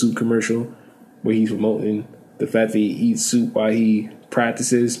Campbell soup commercial, where he's promoting the fact that he eats soup while he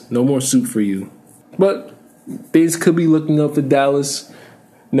practices. No more soup for you. But things could be looking up for Dallas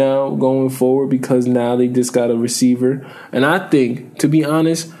now going forward because now they just got a receiver. And I think, to be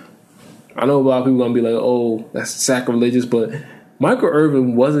honest, I know a lot of people are going to be like, oh, that's sacrilegious, but Michael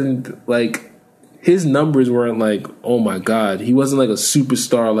Irvin wasn't like, his numbers weren't like, oh my God. He wasn't like a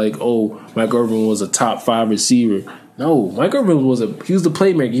superstar like, oh, Michael Irvin was a top 5 receiver. No, Michael Irvin he was the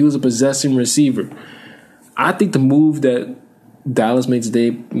playmaker. He was a possessing receiver. I think the move that Dallas made today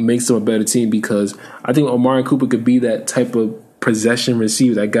makes them a better team because I think Amari Cooper could be that type of possession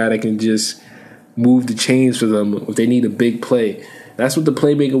receiver, that guy that can just move the chains for them if they need a big play. That's what the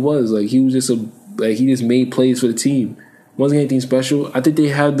playmaker was. Like he just made plays for the team. Wasn't anything special. I think they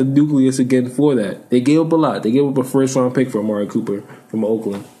had the nucleus again for that. They gave up a lot. They gave up a first-round pick for Amari Cooper from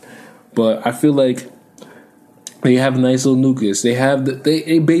Oakland. But I feel like they have a nice little nucleus. They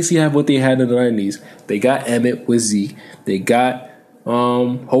basically have what they had in the 90s. They got Emmett with Zeke. They got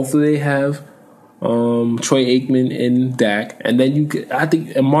hopefully they have Troy Aikman and Dak. And then I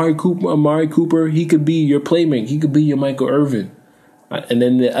think Amari Cooper, he could be your playmaker. He could be your Michael Irvin. And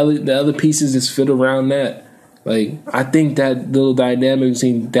then the other pieces just fit around that. Like, I think that little dynamic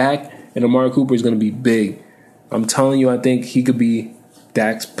between Dak and Amari Cooper is going to be big. I'm telling you, I think he could be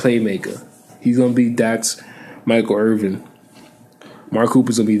Dak's playmaker. He's going to be Dak's Michael Irvin. Amari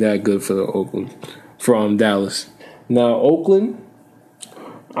Cooper's going to be that good for Dallas. Now, Oakland,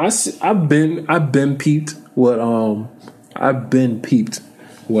 I've been peeped what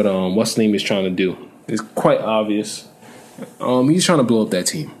what's name is trying to do. It's quite obvious. He's trying to blow up that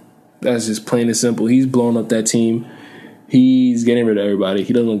team. That's just plain and simple. He's blowing up that team. He's getting rid of everybody.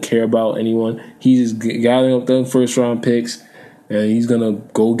 He doesn't care about anyone. He's just gathering up the first-round picks, and he's going to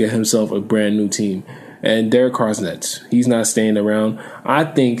go get himself a brand-new team. And Derek Carr's next. He's not staying around. I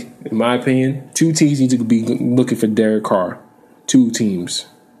think, in my opinion, 2 teams need to be looking for Derek Carr. 2 teams.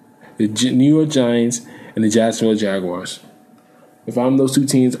 The New York Giants and the Jacksonville Jaguars. If I'm those 2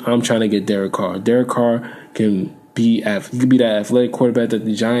 teams, I'm trying to get Derek Carr. Derek Carr can be that athletic quarterback that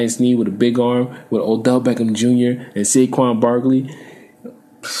the Giants need with a big arm, with Odell Beckham Jr. and Saquon Barkley.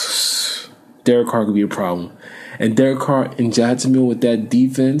 Derek Carr could be a problem. And Derek Carr in Jacksonville with that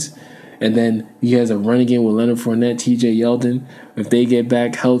defense, and then he has a running game with Leonard Fournette, TJ Yeldon. If they get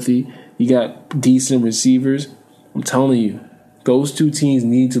back healthy, you got decent receivers. I'm telling you, those 2 teams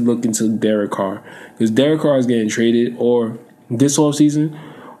need to look into Derek Carr. Because Derek Carr is getting traded or this offseason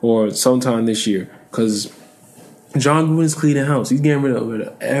or sometime this year. Because John Gruden's cleaning house. He's getting rid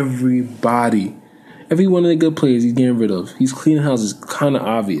of everybody. Every one of the good players he's getting rid of. He's cleaning house. It's kind of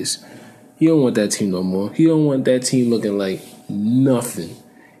obvious. He don't want that team no more. He don't want that team looking like nothing.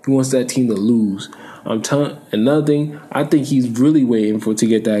 He wants that team to lose. I'm telling. Another thing, I think he's really waiting to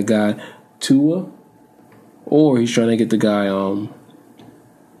get that guy Tua, or he's trying to get the guy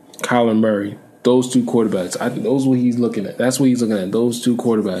Kyler Murray. Those 2 quarterbacks. Those what he's looking at. That's what he's looking at. Those 2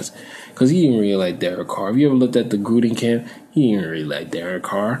 quarterbacks. Because he didn't really like Derek Carr. Have you ever looked at the Gruden camp? He didn't really like Derek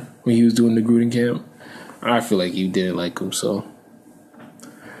Carr when he was doing the Gruden camp. I feel like he didn't like him. So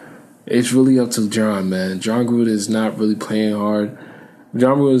it's really up to John, man. John Gruden is not really playing hard.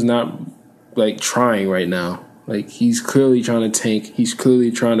 John Gruden is not like trying right now. Like he's clearly trying to tank. He's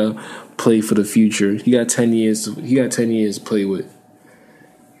clearly trying to play for the future. He got 10 years. He got 10 years to play with.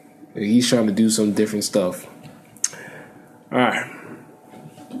 He's trying to do some different stuff. All right.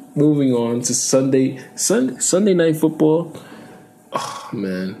 Moving on to Sunday night football. Oh,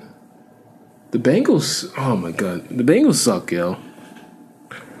 man. The Bengals, oh, my God. The Bengals suck, yo.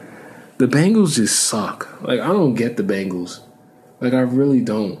 The Bengals just suck. Like, I don't get the Bengals. Like, I really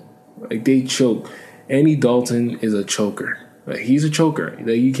don't. Like, they choke. Andy Dalton is a choker. Like, he's a choker.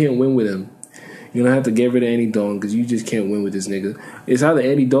 Like, you can't win with him. You're going to have to get rid of Andy Dalton because you just can't win with this nigga. It's either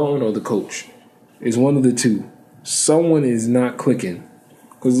Andy Dalton or the coach. It's one of the 2. Someone is not clicking.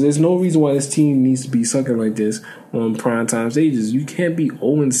 Because there's no reason why this team needs to be sucking like this on primetime stages. You can't be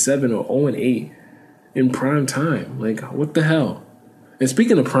 0-7 or 0-8 in prime time. Like, what the hell? And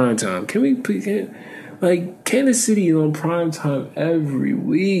speaking of prime time, like, Kansas City is on prime time every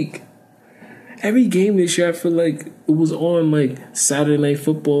week. Every game this year, I feel like it was on like Sunday night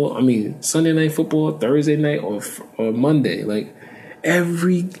football, Thursday night, or Monday. Like,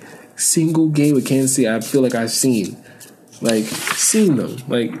 every single game with Kansas City, I feel like I've seen them, like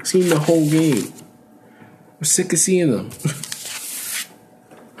seen the whole game. I'm sick of seeing them.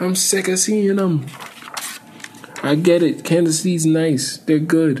 I'm sick of seeing them. I get it. Kansas City's nice. They're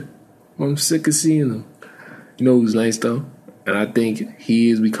good. I'm sick of seeing them. You know who's nice though? And I think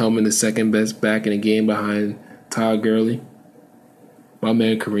he is becoming the second best back in the game behind Todd Gurley. My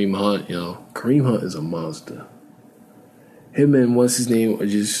man Kareem Hunt, Kareem Hunt is a monster. Him and what's his name are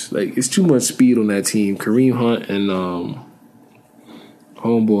just like, it's too much speed on that team. Kareem Hunt and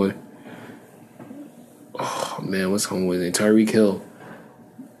homeboy. Oh man, what's homeboy's name? Tyreek Hill.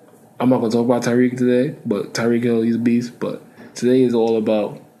 I'm not gonna talk about Tyreek today, but Tyreek Hill, he's a beast. But today is all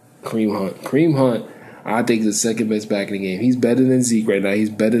about Kareem Hunt. Kareem Hunt, I think, is the second best back in the game. He's better than Zeke right now. He's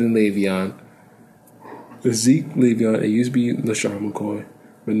better than Le'Veon. Le'Veon, it used to be LaShawn McCoy,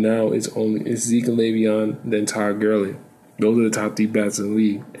 but now it's Zeke and Le'Veon, then Todd Gurley. Those are the top 3 bats in the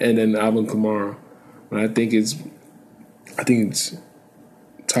league, and then Alvin Kamara. But I think it's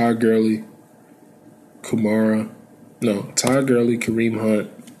Todd Gurley, Todd Gurley, Kareem Hunt.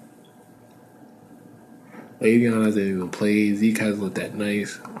 Le'Veon hasn't even played. Zeke hasn't looked that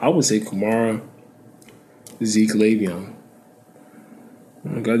nice. I would say Kamara, Zeke, Le'Veon.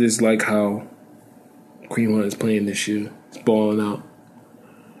 Like, I just like how Kareem Hunt is playing this year. He's balling out.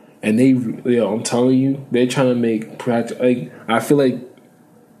 And I'm telling you, they're trying to make practice. Like, I feel like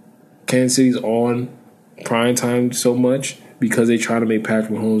Kansas City's on prime time so much because they try to make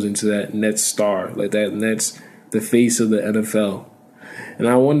Patrick Mahomes into that Nets star. Like, that Nets, the face of the NFL. And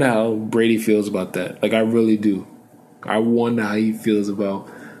I wonder how Brady feels about that. Like, I really do. I wonder how he feels about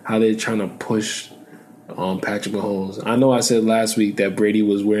how they're trying to push Patrick Mahomes. I know I said last week that Brady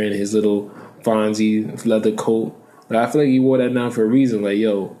was wearing his little Fonzie leather coat. But I feel like he wore that now for a reason. Like,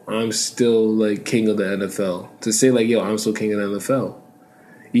 yo, I'm still, like, king of the NFL. To say, like, yo, I'm still king of the NFL.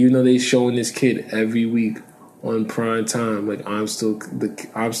 Even though they showing this kid every week on prime time, like, I'm still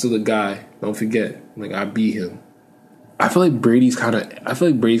the guy. Don't forget. Like, I beat him. I feel like Brady's kind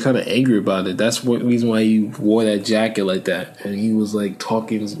of angry about it. That's one reason why he wore that jacket like that, and he was like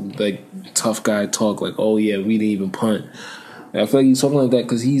talking like tough guy talk, like, "Oh yeah, we didn't even punt." And I feel like he's talking like that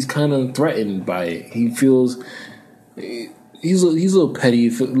because he's kind of threatened by it. He feels he's a little petty,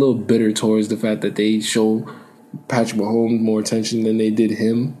 a little bitter towards the fact that they show Patrick Mahomes more attention than they did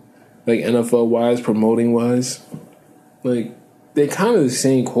him, like NFL wise, promoting wise, like. They're kind of the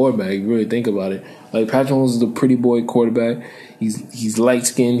same quarterback, if you really think about it. Like, Patrick Mahomes is a pretty boy quarterback. He's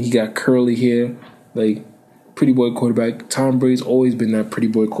light-skinned. He got curly hair. Like, pretty boy quarterback. Tom Brady's always been that pretty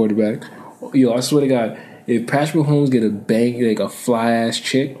boy quarterback. Yo, I swear to God, if Patrick Mahomes get a fly-ass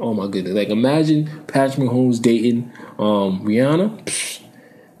chick, oh, my goodness. Like, imagine Patrick Mahomes dating Rihanna.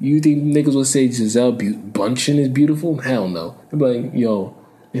 You think niggas would say Giselle Bundchen is beautiful? Hell no. They'd be like, yo,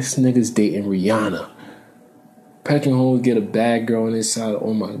 this nigga's dating Rihanna. Patrick Mahomes get a bad girl on his side.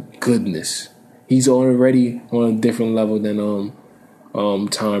 Oh my goodness, he's already on a different level than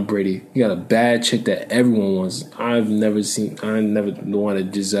Tom Brady. He got a bad chick that everyone wants. I never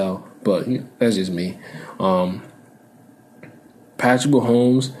wanted Giselle, but that's just me. Patrick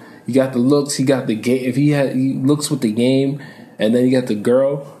Mahomes, he got the looks, he got the game. If he looks with the game, and then he got the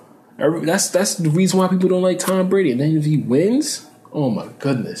girl. That's the reason why people don't like Tom Brady. And then if he wins, oh my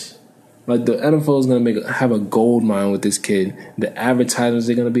goodness. Like, the NFL is going to have a gold mine with this kid. The advertisements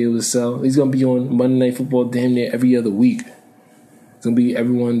they're going to be able to sell. He's going to be on Monday Night Football damn near every other week. It's going to be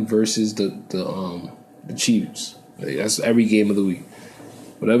everyone versus the Chiefs. Like, that's every game of the week.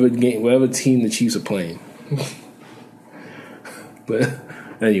 Whatever team the Chiefs are playing. But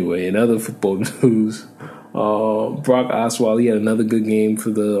anyway, in other football news, Brock Osweiler, he had another good game for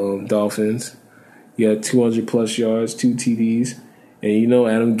the Dolphins. He had 200-plus yards, 2 TDs. And you know,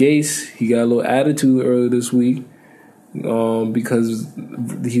 Adam Gase, he got a little attitude earlier this week because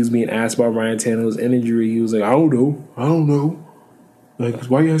he was being asked about Ryan Tannehill's injury. He was like, I don't know. Like,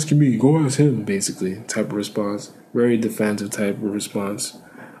 why are you asking me? Go ask him, basically, type of response. Very defensive type of response.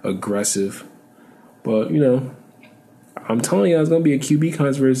 Aggressive. But, you know, I'm telling you, it's going to be a QB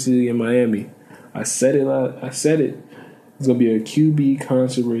controversy in Miami. I said it. It's going to be a QB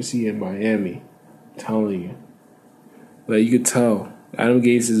controversy in Miami. I'm telling you. Like, you could tell. Adam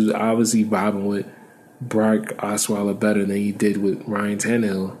Gase is obviously vibing with Brock Osweiler better than he did with Ryan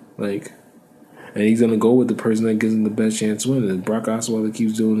Tannehill. Like, and he's gonna go with the person that gives him the best chance to win. And if Brock Osweiler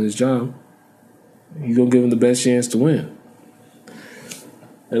keeps doing his job, he's gonna give him the best chance to win.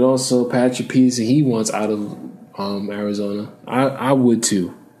 And also, Patrick Peterson, he wants out of Arizona. I would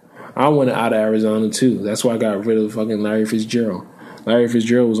too. I wanted out of Arizona too. That's why I got rid of fucking Larry Fitzgerald. Larry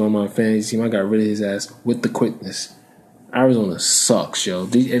Fitzgerald was on my fantasy team. I got rid of his ass with the quickness. Arizona sucks, yo.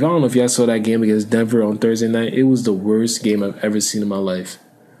 If I don't know if y'all saw that game against Denver on Thursday night, it was the worst game I've ever seen in my life.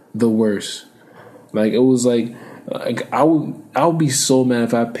 The worst. Like, it was like I would be so mad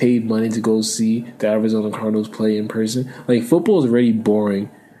if I paid money to go see the Arizona Cardinals play in person. Like, football is already boring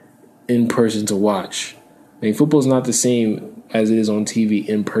in person to watch. Like, football is not the same as it is on TV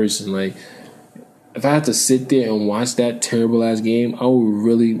in person. Like, if I had to sit there and watch that terrible ass game, I would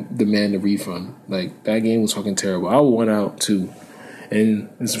really demand a refund. Like, that game was fucking terrible. I would want out too. And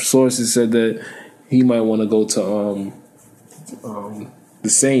some sources said that he might want to go to the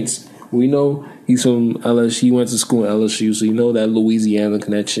Saints. We know he's from LSU. He went to school in LSU, so you know that Louisiana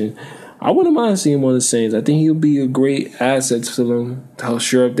connection. I wouldn't mind seeing him on the Saints. I think he'll be a great asset to them to help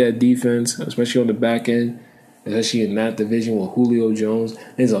shore up that defense, especially on the back end. Especially in that division with Julio Jones,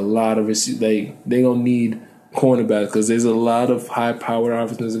 there's a lot of they gonna need cornerbacks because there's a lot of high-powered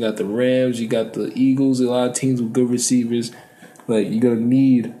offenses. You got the Rams, you got the Eagles, a lot of teams with good receivers. Like, you're gonna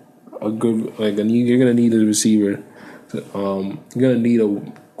need a good you're gonna need a receiver. You're gonna need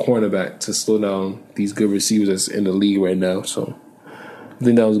a cornerback to slow down these good receivers that's in the league right now. So I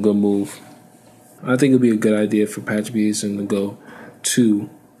think that was a good move. I think it'd be a good idea for Patrick Peterson to go to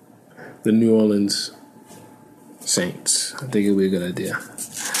the New Orleans Saints. I think it would be a good idea.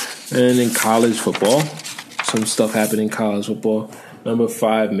 And in college football, some stuff happened in college football. Number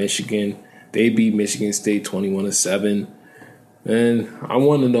 5, Michigan. They beat Michigan State 21-7. And I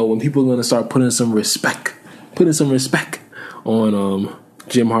want to know when people are going to start putting some respect on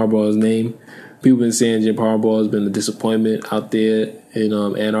Jim Harbaugh's name. People been saying Jim Harbaugh has been a disappointment out there in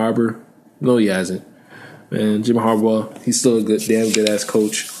Ann Arbor. No, he hasn't. And Jim Harbaugh, he's still a damn good ass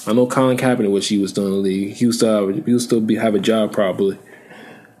coach. I know Colin Kaepernick, what he was doing in the league. He'll still have a job probably.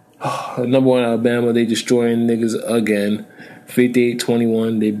 Number 1 Alabama, they destroying niggas again.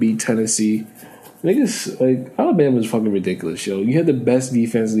 58-21, they beat Tennessee. Niggas, like, Alabama's fucking ridiculous, yo. You had the best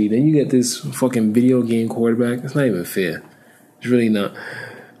defense lead, then you get this fucking video game quarterback. It's not even fair. It's really not.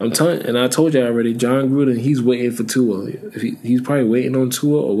 I'm telling, and I told you already, John Gruden, he's waiting for Tua. He's probably waiting on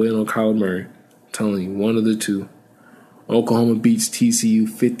Tua or waiting on Kyler Murray. I'm telling you, one of the two. Oklahoma beats TCU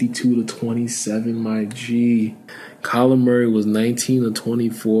 52-27, my G. Kyler Murray was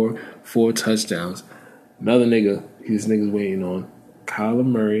 19-24, 4 touchdowns. Another nigga, this nigga's waiting on Kyler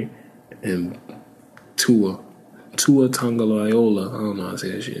Murray and Tua Tagovailoa. I don't know how to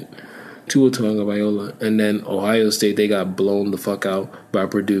say that shit. Tua Tagovailoa. And then Ohio State, they got blown the fuck out by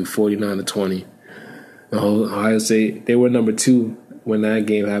Purdue 49-20. Ohio State, they were number 2 when that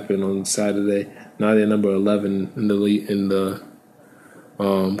game happened on Saturday. Now they're number 11 in the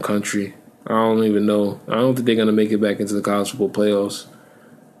country. I don't even know. I don't think they're gonna make it back into the college football playoffs.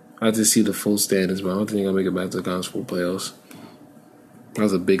 I have to see the full standings, but I don't think they're gonna make it back to the college football playoffs. That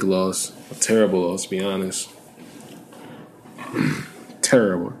was a big loss, a terrible loss, to be honest.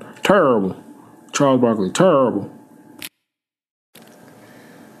 Terrible. Charles Barkley, terrible.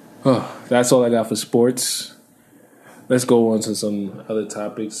 Oh, that's all I got for sports. Let's go on to some other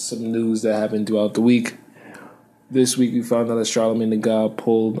topics, some news that happened throughout the week. This week we found out that Charlamagne the God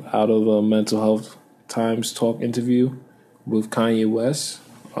pulled out of a Mental Health Times Talk interview with Kanye West.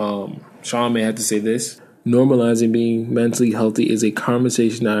 Charlamagne had to say this: normalizing being mentally healthy is a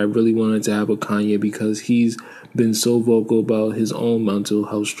conversation that I really wanted to have with Kanye because he's been so vocal about his own mental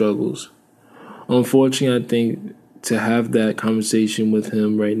health struggles. Unfortunately, I think to have that conversation with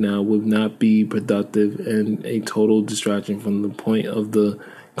him right now would not be productive and a total distraction from the point of the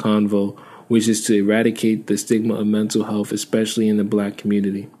convo, which is to eradicate the stigma of mental health, especially in the Black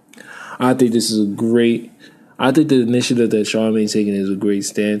community. I think this is I think the initiative that Charlamagne's taking is a great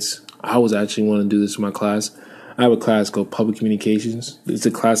stance. I was actually want to do this in my class. I have a class called Public Communications. It's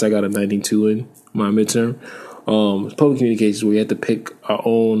a class I got a 92 in my midterm. Public Communications, where we have to pick our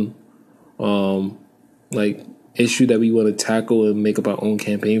own issue that we want to tackle and make up our own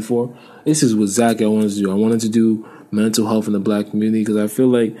campaign for. This is what exactly I wanted to do. I wanted to do mental health in the Black community because I feel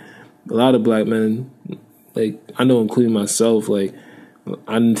like a lot of Black men, like I know including myself, like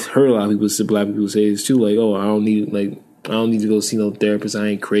I heard a lot of Black people say this too, like, oh, I don't need to go see no therapist, I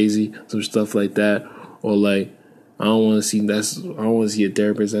ain't crazy, some stuff like that. Or like I don't want to see a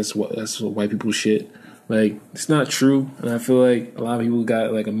therapist, that's what white people shit. Like, it's not true, and I feel like a lot of people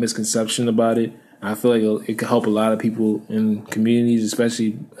got like a misconception about it. I feel like it could help a lot of people in communities,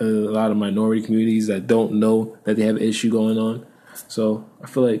 especially a lot of minority communities that don't know that they have an issue going on. So I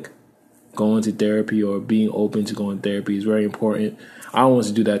feel like going to therapy or being open to going to therapy is very important. I wanted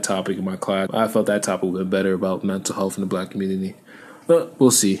to do that topic in my class. I felt that topic would be better about mental health in the black community. But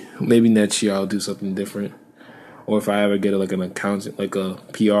we'll see. Maybe next year I'll do something different. Or if I ever get like an accountant, like a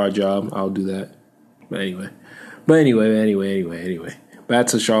PR job, I'll do that. But anyway. Back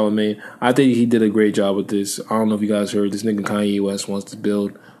to Charlamagne. I think he did a great job with this. I don't know if you guys heard this nigga Kanye West wants to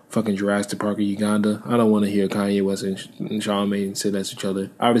build fucking Jurassic Park in Uganda. I don't want to hear Kanye West and Charlamagne sit next to each other.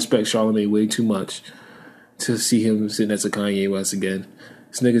 I respect Charlamagne way too much to see him sit next to Kanye West again.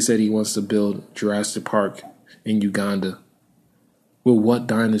 This nigga said he wants to build Jurassic Park in Uganda. With what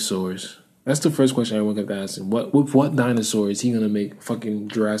dinosaurs? That's the first question everyone kept asking. With what dinosaur is he gonna make fucking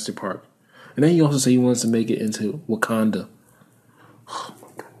Jurassic Park? And then he also said he wants to make it into Wakanda. Oh my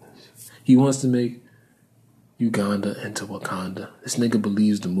goodness. He wants to make Uganda into Wakanda. This nigga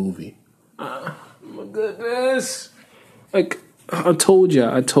believes the movie. Oh my goodness. Like I told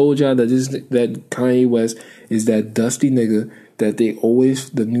y'all that that Kanye West is that dusty nigga that the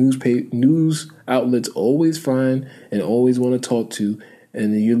news outlets always find and always want to talk to,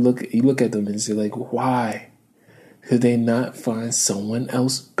 and then you look at them and say like, why could they not find someone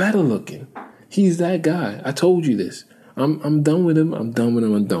else better looking? He's that guy. I told you this. I'm done with him. I'm done with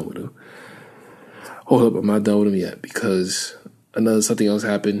him. Hold up, I'm not done with him yet because something else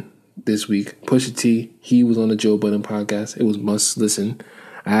happened this week. Pusha T, he was on the Joe Budden podcast. It was must listen.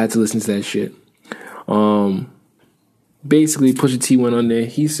 I had to listen to that shit. Basically, Pusha T went on there.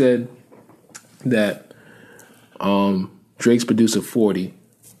 He said that Drake's producer 40,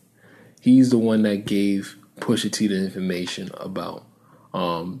 he's the one that gave Pusha T the information about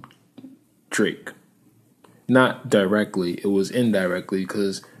Drake. Not directly, it was indirectly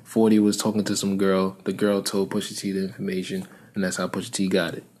because 40 was talking to some girl. The girl told Pusha T the information, and that's how Pusha T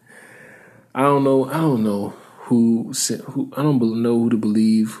got it. I don't know who. I don't know who to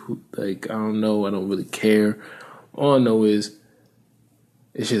believe. I don't know. I don't really care. All I know is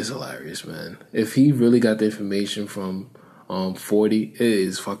it's just hilarious, man. If he really got the information from 40, it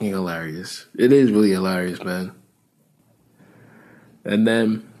is fucking hilarious. It is really hilarious, man. And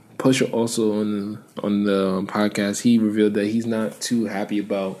then Pusha also on the podcast, he revealed that he's not too happy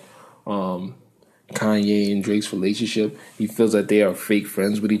about Kanye and Drake's relationship. He feels that they are fake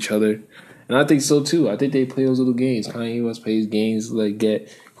friends with each other. And I think so too. I think they play those little games. Kanye West plays games to like get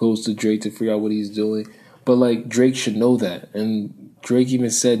close to Drake to figure out what he's doing. But like Drake should know that. And Drake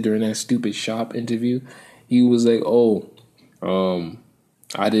even said during that stupid shop interview, he was like,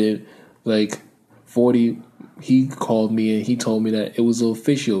 I didn't like 40. He called me and he told me that it was a little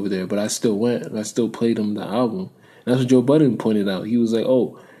fishy over there, but I still went and I still played him the album. And that's what Joe Budden pointed out. He was like,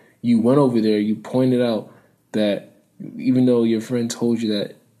 you went over there, you pointed out that even though your friend told you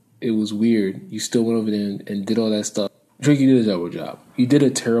that it was weird, you still went over there and did all that stuff. Drake, you did a terrible job. You did a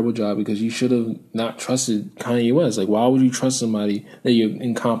terrible job because you should have not trusted Kanye West. Like, why would you trust somebody that you're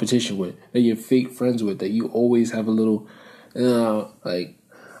in competition with, that you're fake friends with, that you always have a little, I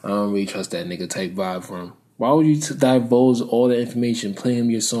don't really trust that nigga type vibe from? Why would you divulge all that information, play him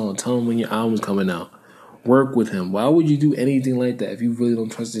your song, tell him when your album's coming out, work with him? Why would you do anything like that if you really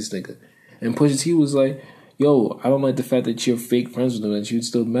don't trust this nigga? And Pusha T was like, I don't like the fact that you're fake friends with him, that you'd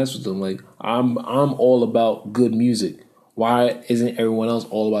still mess with him. Like, I'm all about good music. Why isn't everyone else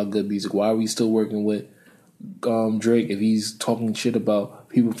all about good music? Why are we still working with Drake if he's talking shit about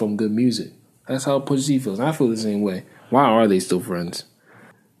people from good music? That's how Pusha T feels. I feel the same way. Why are they still friends?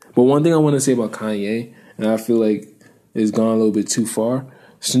 But one thing I want to say about Kanye, and I feel like it's gone a little bit too far.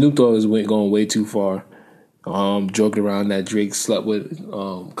 Snoop Dogg is going way too far, joking around that Drake slept with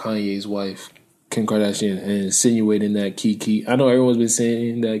Kanye's wife, Kim Kardashian, and insinuating that Kiki. I know everyone's been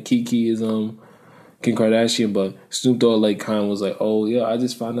saying that Kiki is Kim Kardashian, but Snoop Dogg kind of was like, I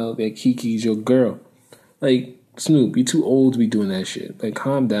just found out that Kiki's your girl. Like, Snoop, you're too old to be doing that shit. Like,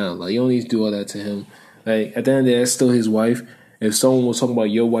 calm down. Like, you don't need to do all that to him. Like, at the end of the day, that's still his wife. If someone was talking about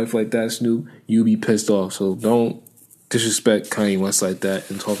your wife like that, Snoop, you'd be pissed off. So don't disrespect Kanye West like that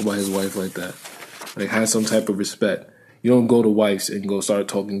and talk about his wife like that. Like, have some type of respect. You don't go to wives and go start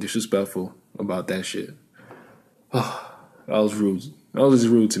talking disrespectful about that shit. Oh, that was rude. That was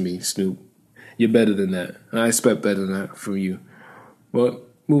just rude to me, Snoop. You're better than that. I expect better than that from you. But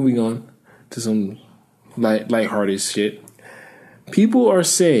moving on to some lighthearted shit. People are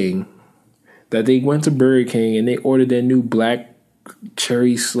saying that they went to Burger King and they ordered their new black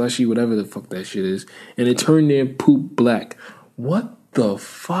cherry slushy, whatever the fuck that shit is, and it turned their poop black. What the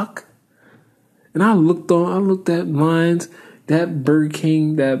fuck? And I looked at lines, that Burger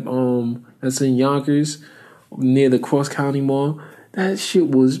King, that that's in Yonkers near the Cross County Mall.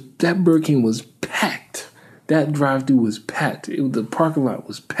 That Burger King was packed. That drive-thru was packed. The parking lot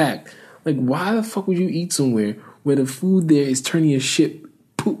was packed. Like, why the fuck would you eat somewhere where the food there is turning your shit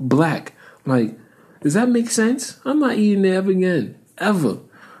poop black? Like, does that make sense? I'm not eating there ever again. Ever.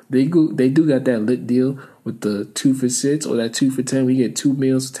 They do got that lit deal with the 2 for $6 or that 2 for $10. We get 2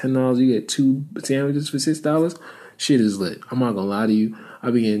 meals for $10. You get 2 sandwiches for $6. Shit is lit. I'm not gonna lie to you.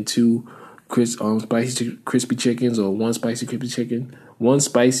 I be getting 2 spicy crispy chickens or 1 spicy crispy chicken. 1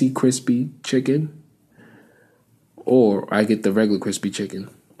 spicy crispy chicken. Or I get the regular crispy chicken.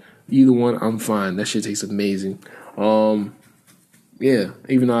 Either one, I'm fine. That shit tastes amazing. Yeah,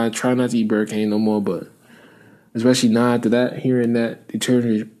 even though I try not to eat Burger King no more, but especially now after that, hearing that they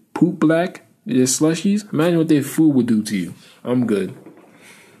turn your poop black, their slushies, imagine what their food would do to you. I'm good.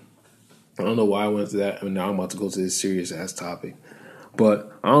 I don't know why I went to that, and now I'm about to go to this serious ass topic.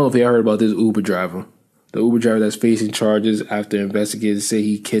 But I don't know if y'all heard about this Uber driver. The Uber driver that's facing charges after investigators say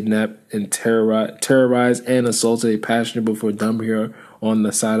he kidnapped and terrorized and assaulted a passenger before dumping her on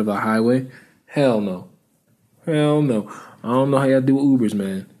the side of a highway. Hell no. Hell no. I don't know how y'all do Ubers,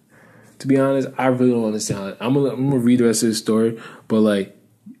 man. To be honest, I really don't understand it. I'm gonna read the rest of the story, but like,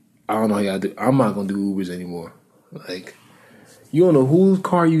 I don't know how y'all do. I'm not gonna do Ubers anymore. Like, you don't know whose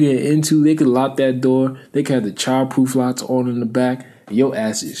car you get into. They could lock that door. They could have the childproof locks on in the back. And your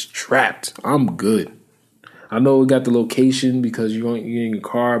ass is trapped. I'm good. I know we got the location because you're in your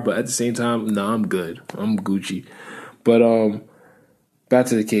car, but at the same time, nah, I'm good. I'm Gucci. But back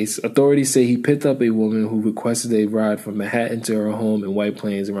to the case. Authorities say he picked up a woman who requested a ride from Manhattan to her home in White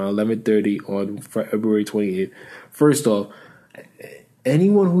Plains around 11:30 on February 28th. First off,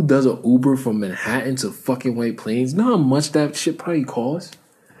 anyone who does an Uber from Manhattan to fucking White Plains, know how much that shit probably costs?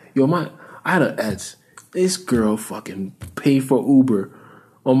 Yo, I had an ex. This girl fucking paid for Uber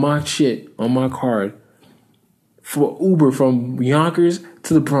on my shit, on my card, for Uber from Yonkers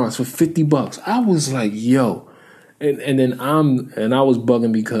to the Bronx for $50. I was like, yo. And then I was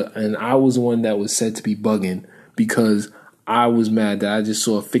bugging and I was the one that was said to be bugging because I was mad that I just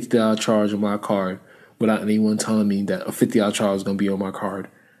saw a $50 charge on my card without anyone telling me that a $50 charge was gonna be on my card.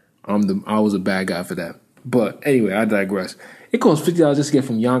 I was a bad guy for that. But anyway, I digress. It costs $50 just to get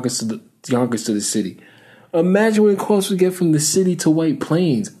from Yonkers to the city. Imagine what it costs to get from the city to White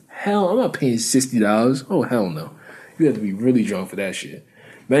Plains. Hell, I'm not paying $60. Oh hell no. You have to be really drunk for that shit.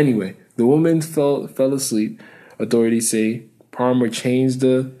 But anyway, the woman fell asleep. Authorities say Palmer changed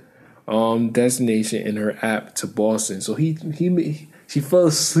the destination in her app to Boston. So she fell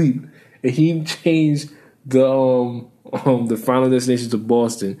asleep and he changed the final destination to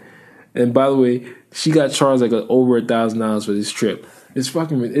Boston. And by the way, she got charged like over $1,000 for this trip.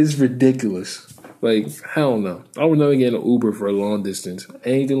 It's ridiculous. Like, hell no. I would never get an Uber for a long distance.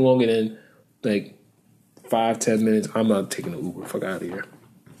 Anything longer than like 5-10 minutes, I'm not taking an Uber. Fuck out of here.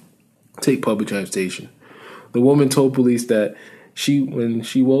 Take public transportation. The woman told police that when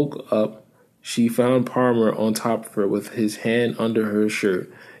she woke up, she found Palmer on top of her with his hand under her shirt.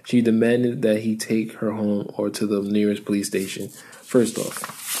 She demanded that he take her home or to the nearest police station. First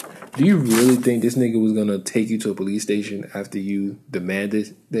off, do you really think this nigga was gonna take you to a police station after you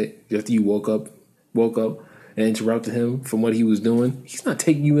demanded that, after you woke up and interrupted him from what he was doing? He's not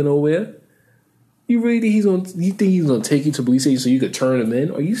taking you nowhere. You really think he's gonna take you to a police station so you could turn him in?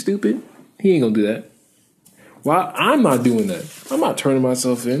 Are you stupid? He ain't gonna do that. Well, I'm not doing that. I'm not turning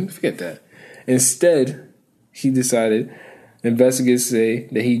myself in. Forget that. Instead, he decided, investigators say,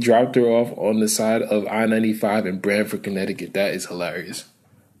 that he dropped her off on the side of I-95 in Branford, Connecticut. That is hilarious.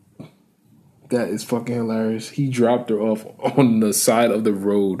 That is fucking hilarious. He dropped her off on the side of the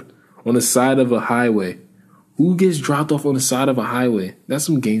road, on the side of a highway. Who gets dropped off on the side of a highway? That's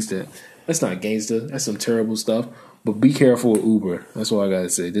some gangster. That's not gangster. That's some terrible stuff. But be careful with Uber. That's all I gotta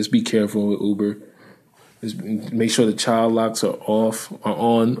say. Just be careful with Uber. Just make sure the child locks are off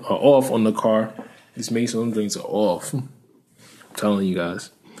on the car. Just make sure them drinks are off. I'm telling you guys.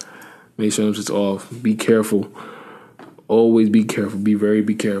 Make sure them shit's off. Be careful. Always be careful.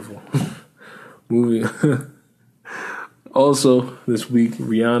 Be careful. Moving. Also, this week,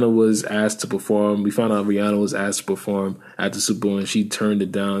 Rihanna was asked to perform. We found out Rihanna was asked to perform at the Super Bowl, and she turned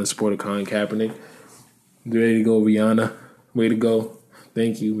it down and supported Colin Kaepernick. Ready to go, Rihanna. Way to go.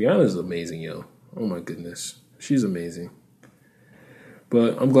 Thank you. Rihanna's amazing, yo. Oh, my goodness. She's amazing.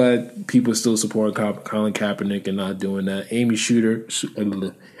 But I'm glad people still support Colin Kaepernick and not doing that. Amy Shooter.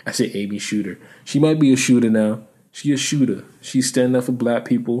 I say Amy Shooter. She might be a shooter now. She's a shooter. She's standing up for black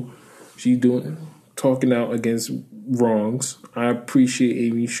people. She's talking out against wrongs. I appreciate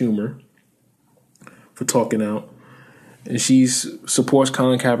Amy Schumer for talking out. and she supports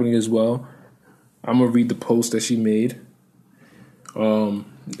Colin Kaepernick as well. I'm gonna read the post that she made.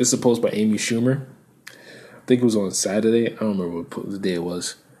 It's a post by Amy Schumer. I think it was on Saturday. I don't remember what the day it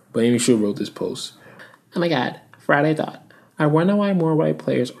was, but Amy Schumer wrote this post. Oh my God, Friday thought. I wonder why more white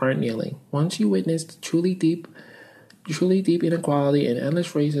players aren't kneeling. Once you witness truly deep inequality and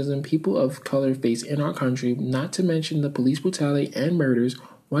endless racism people of color face in our country, not to mention the police brutality and murders,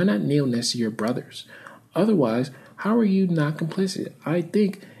 why not kneel next to your brothers? Otherwise, how are you not complicit? I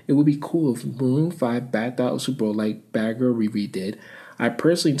think it would be cool if Maroon 5 backed out of Super Bowl like Bad Girl Riri did. I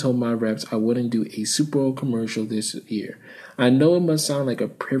personally told my reps I wouldn't do a Super Bowl commercial this year. I know it must sound like a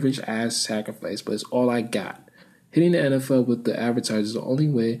privileged ass sacrifice, but it's all I got. Hitting the NFL with the advertisers is the only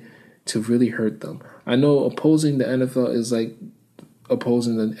way to really hurt them. I know opposing the NFL is like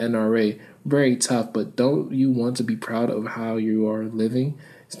opposing the NRA. Very tough, but don't you want to be proud of how you are living?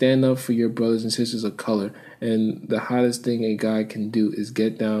 Stand up for your brothers and sisters of color, and the hottest thing a guy can do is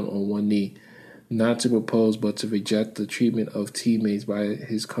get down on one knee. Not to propose, but to reject the treatment of teammates by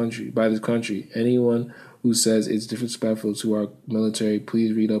this country. Anyone who says it's disrespectful to our military,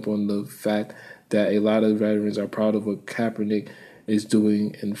 please read up on the fact that a lot of veterans are proud of what Kaepernick is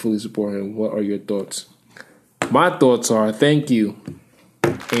doing and fully support him. What are your thoughts? My thoughts are, thank you,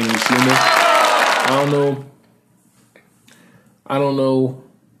 Amy Schumer. I don't know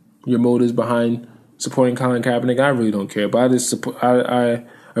your motives behind supporting Colin Kaepernick. I really don't care, but I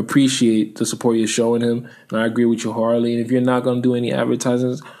appreciate the support you're showing him, and I agree with you wholeheartedly. And if you're not going to do any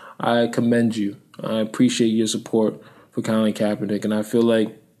advertisements, I commend you. I appreciate your support for Colin Kaepernick, and I feel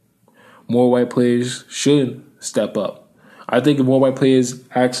like more white players should step up. I think if more white players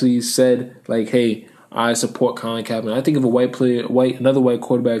actually said, like, hey, I support Colin Kaepernick. I think if another white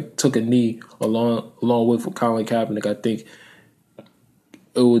quarterback took a knee along with Colin Kaepernick, I think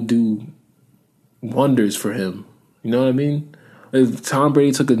it would do wonders for him. You know what I mean? If Tom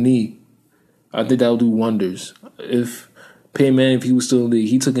Brady took a knee, I think that would do wonders. If Peyton Manning, if he was still in the league,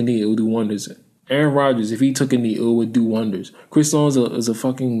 he took a knee, it would do wonders. Aaron Rodgers, if he took a knee, it would do wonders. Chris Long is a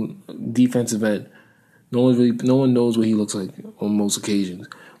fucking defensive end. No one knows what he looks like on most occasions.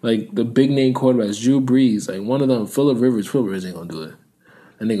 Like the big name quarterbacks, Drew Brees, like one of them, Phillip Rivers ain't gonna do it.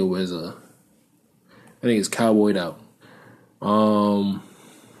 That nigga wears I think it's cowboyed out.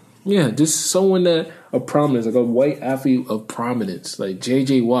 Yeah, just someone of prominence, like a white athlete of prominence, like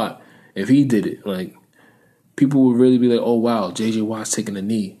J.J. Watt. If he did it, like people would really be like, "Oh wow, J.J. Watt's taking a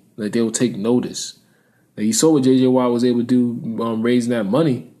knee." Like they will take notice. Like you saw what J.J. Watt was able to do, raising that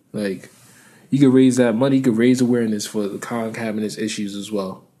money. Like you could raise that money, you could raise awareness for the Colin Kaepernick's issues as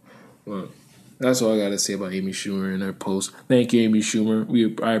well. Well, that's all I gotta say about Amy Schumer and her post. Thank you, Amy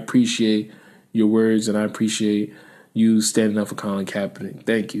Schumer. I appreciate your words, and I appreciate you standing up for Colin Kaepernick.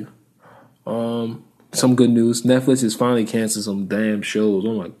 Thank you. Some good news. Netflix is finally canceled some damn shows.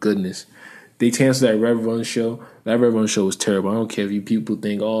 Oh my goodness. They canceled that Rev Run show. That Rev Run show was terrible. I don't care if you people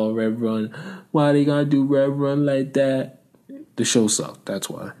think, oh, Rev Run, why they gotta do Rev Run like that? The show sucked. That's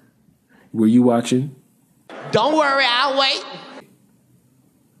why. Were you watching? Don't worry, I'll wait.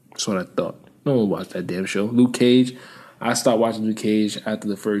 That's what I thought. No one watched that damn show. Luke Cage. I stopped watching Luke Cage after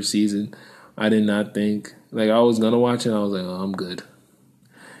the first season. I did not think. Like, I was going to watch it. I was like, oh, I'm good.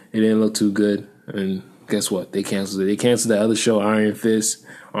 It didn't look too good. And guess what? They canceled it. They canceled that other show, Iron Fist.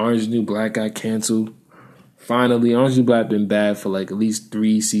 Orange is the New Black got canceled. Finally, Orange is the New Black been bad for like at least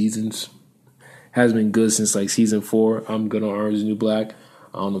 3 seasons. Has been good since like season 4. I'm good on Orange is the New Black.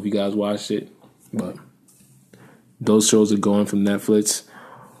 I don't know if you guys watched it, but those shows are going from Netflix.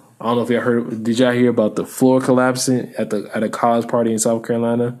 I don't know if y'all heard. Did y'all hear about the floor collapsing at a college party in South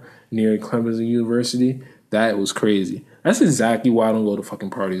Carolina near Clemson University? That was crazy. That's exactly why I don't go to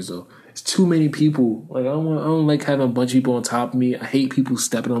fucking parties though. It's too many people. Like I don't like having a bunch of people on top of me. I hate people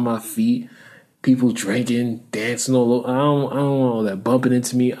stepping on my feet, people drinking, dancing all over. I don't want all that bumping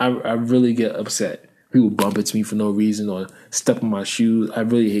into me. I really get upset. People bump into me for no reason or step on my shoes. I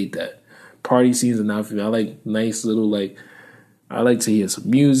really hate that. Party scenes are not for me. I like nice little like. I like to hear some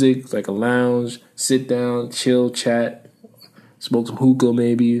music, like a lounge, sit down, chill, chat, smoke some hookah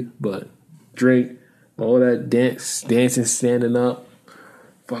maybe, but drink, all that dancing, standing up,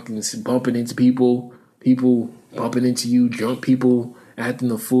 fucking bumping into people bumping into you, drunk people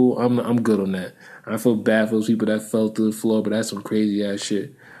acting a fool. I'm good on that. I feel bad for those people that fell through the floor, but that's some crazy ass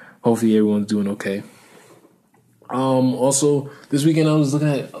shit. Hopefully everyone's doing okay. Also, this weekend I was looking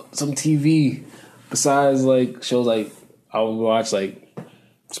at some TV besides like shows like I would watch like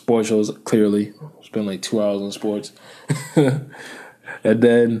sports shows. Clearly, spend like 2 hours on sports. And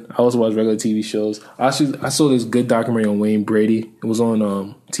then I also watch regular TV shows. I saw this good documentary on Wayne Brady. It was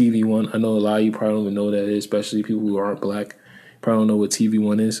on TV One. I know a lot of you probably don't even know what that is, especially people who aren't black. Probably don't know what TV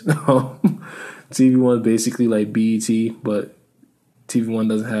One is. TV One is basically like BET, but TV One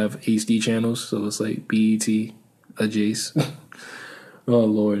doesn't have HD channels, so it's like BET adjacent. Oh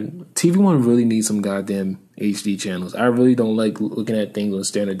Lord, TV One really needs some goddamn HD channels. I really don't like looking at things on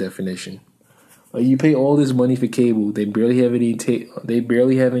standard definition. Like, you pay all this money for cable, they barely have any. They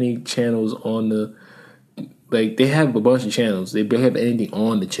barely have any channels on the. Like, they have a bunch of channels. They barely have anything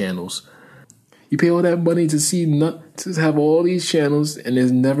on the channels. You pay all that money to have all these channels, and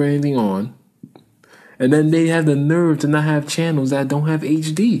there's never anything on. And then they have the nerve to not have channels that don't have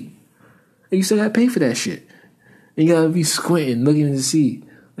HD. And you still gotta pay for that shit. And you gotta be squinting, looking to see.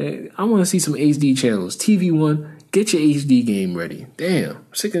 Like, I want to see some HD channels. TV One, get your HD game ready. Damn,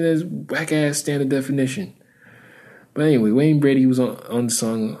 I'm sick of this whack ass standard definition. But anyway, Wayne Brady was on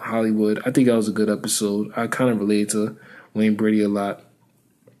Unsung Hollywood. I think that was a good episode. I kind of related to Wayne Brady a lot.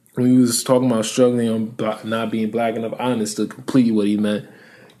 When he was talking about struggling on not being black enough, I understood completely what he meant.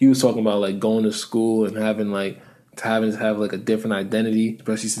 He was talking about like going to school and having to have like a different identity,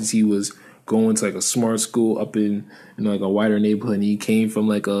 especially since he was going to like a smart school up in like a whiter neighborhood, and he came from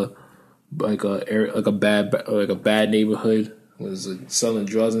like a bad neighborhood, was like selling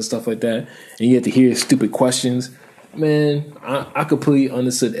drugs and stuff like that, and you had to hear stupid questions. Man, I completely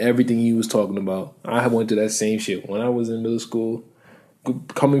understood everything he was talking about. I went through that same shit when I was in middle school,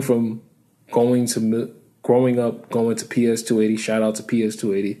 coming from growing up going to PS280. Shout out to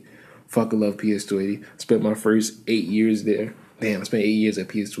PS280. Fucking love PS280. Spent my first 8 years there. Damn, I spent 8 years at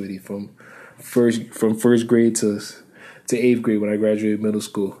PS280 from first grade to 8th grade when I graduated middle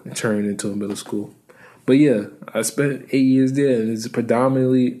school and turned into a middle school. But yeah, I spent 8 years there, and it's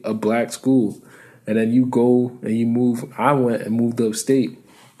predominantly a black school. And then you go and you move. I went and moved upstate,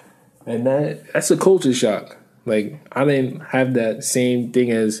 and that's a culture shock. Like, I didn't have that same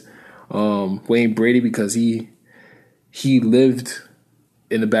thing as Wayne Brady, because he lived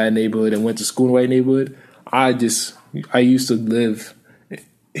in a bad neighborhood and went to school in a white neighborhood. I used to live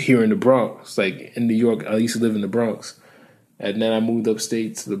here in the Bronx, like in New York. I used to live in the Bronx, and then I moved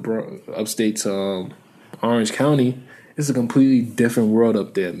upstate to Orange County. It's a completely different world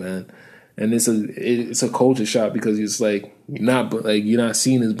up there, man. And it's a culture shock, because it's like you're not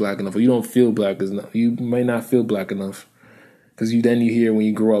seen as black enough, or you don't feel black enough. You might not feel black enough, because you hear when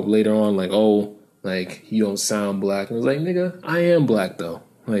you grow up later on, like, oh, like, you don't sound black. And it's like, nigga, I am black though.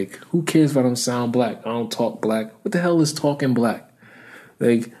 Like, who cares if I don't sound black? I don't talk black. What the hell is talking black?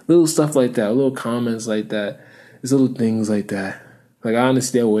 Like, little stuff like that, little comments like that, there's little things like that. Like, I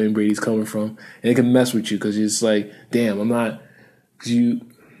understand where Wayne Brady's coming from, and it can mess with you, because it's like, damn,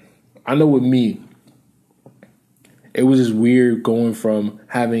 I know with me, it was just weird going from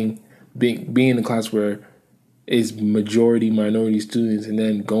being in a class where it's majority minority students, and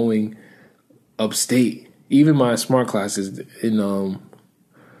then going upstate. Even my smart classes in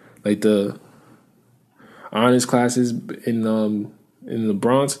like the honors classes in the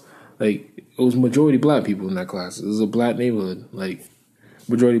Bronx, like, it was majority black people in that class. It was a black neighborhood, like,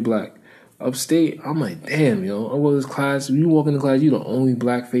 majority black. Upstate, I'm like, damn, yo, I go to this class. You walk in the class, you're the only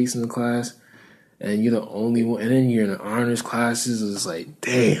black face in the class, and you're the only one. And then you're in the honors classes. It's like,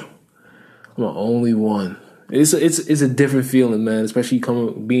 damn, I'm the only one. It's a different feeling, man. Especially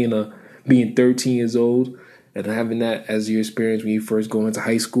being 13 years old and having that as your experience when you first go into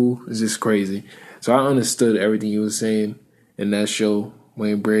high school. It's just crazy. So I understood everything you were saying in that show,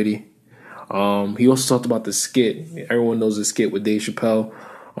 Wayne Brady. He also talked about the skit. Everyone knows the skit with Dave Chappelle.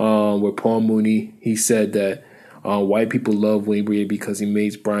 Where Paul Mooney, he said that white people love Wayne Brady because he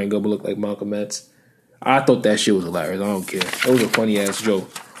makes Brian Gumble look like Malcolm X. I thought that shit was hilarious. I don't care. It was a funny ass joke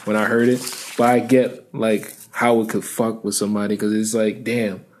when I heard it. But I get like how it could fuck with somebody, because it's like,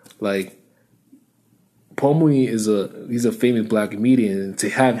 damn, like, Paul Mooney he's a famous black comedian, and to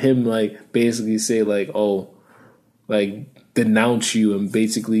have him like basically say like, oh, like, denounce you and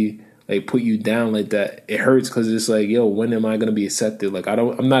basically like put you down like that, it hurts, because it's like, yo, when am I gonna be accepted? Like,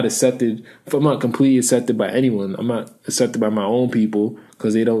 I'm not completely accepted by anyone. I'm not accepted by my own people,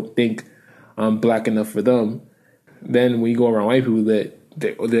 because they don't think I'm black enough for them. Then when you go around white people, the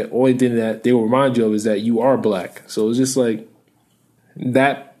only thing that they will remind you of is that you are black. So it's just like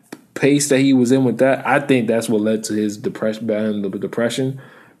that pace that he was in with that. I think that's what led to his depression,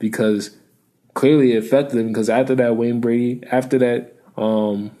 because clearly it affected him. Because after that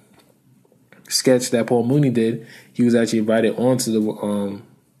sketch that Paul Mooney did, he was actually invited onto the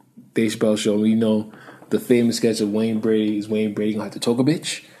Dave Chappelle show. We know the famous sketch of Wayne Brady is Wayne Brady gonna have to talk a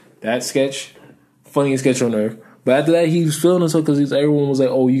bitch. That sketch, funniest sketch on earth. But after that, he was feeling himself because everyone was like,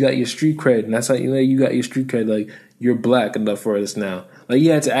 "Oh, you got your street cred," and that's how you got your street cred. Like you're black enough for us now. Like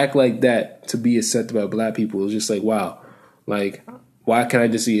you had to act like that to be accepted by black people. It was just like, wow, like why can't I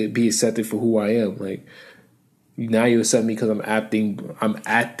just be accepted for who I am? Like now you accept me because I'm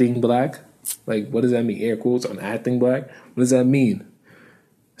acting black. Like what does that mean? Air quotes. I'm acting black. What does that mean?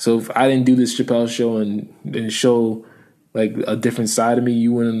 So if I didn't do this Chappelle show and show like a different side of me,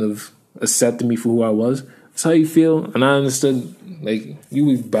 you wouldn't have accepted me for who I was. That's how you feel, and I understood. Like you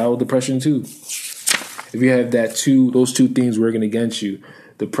would battle depression too. If you have those two things working against you,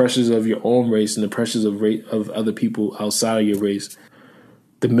 the pressures of your own race and the pressures of other people outside of your race,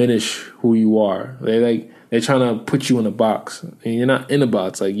 diminish who you are. They're trying to put you in a box, and you're not in a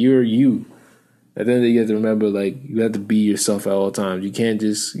box. Like you're you. At the end of the day, you have to remember, like you have to be yourself at all times. You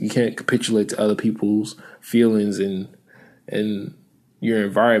can't capitulate to other people's feelings and your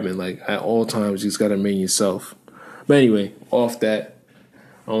environment. Like at all times, you just gotta remain yourself. But anyway, off that,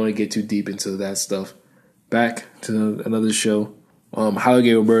 I don't want to get too deep into that stuff. Back to another show.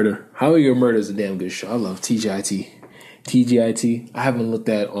 Holiday or Murder. Holiday or Murder is a damn good show. I love TGIT. TGIT. I haven't looked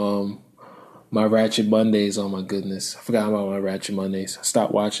at my Ratchet Mondays. Oh my goodness, I forgot about my Ratchet Mondays. I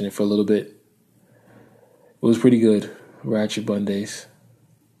stopped watching it for a little bit. It was pretty good. Ratchet Mondays.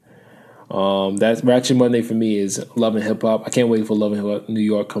 That Ratchet Monday for me is Love and Hip Hop. I can't wait for Love and Hip Hop New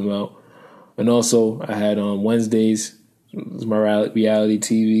York come out. And also I had on Wednesdays, it was my reality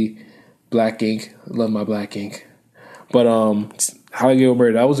TV, Black Ink. I love my Black Ink. But How I Get Over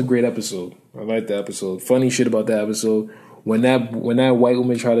Murder, that was a great episode. I liked that episode. Funny shit about that episode. When that white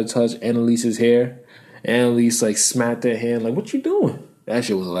woman tried to touch Annalise's hair, Annalise like smacked her hand like, "What you doing?" That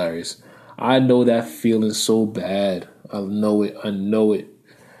shit was hilarious. I know that feeling so bad. I know it.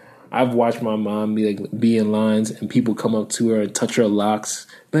 I've watched my mom be in lines and people come up to her and touch her locks.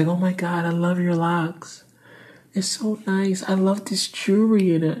 Like, "Oh my God, I love your locks. It's so nice. I love this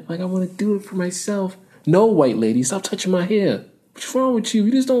jewelry in it. Like, I want to do it for myself." No, white lady, stop touching my hair. What's wrong with you?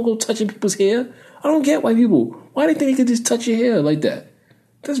 You just don't go touching people's hair. I don't get white people. Why do they think they can just touch your hair like that?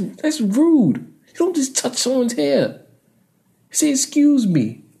 That's rude. You don't just touch someone's hair. Say, "Excuse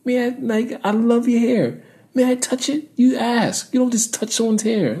me. I love your hair. May I touch it?" You ask. You don't just touch someone's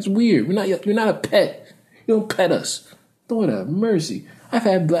hair. It's weird. You're not a pet. You don't pet us. Lord have mercy. I've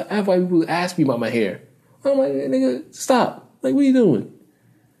had white people ask me about my hair. I'm like, "Nigga, stop. Like, what are you doing?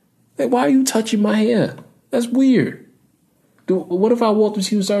 Like, why are you touching my hair? That's weird. What if I walked up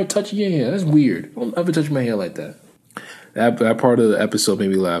to you and started touching your hair? That's weird. Don't ever touch my hair like that." That part of the episode made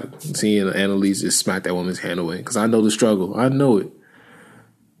me laugh. Seeing Annalise just smack that woman's hand away. Because I know the struggle. I know it.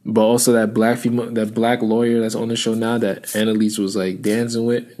 But also that black lawyer that's on the show now that Annalise was like dancing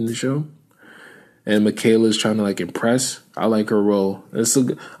with in the show. And Michaela's trying to like impress. I like her role. I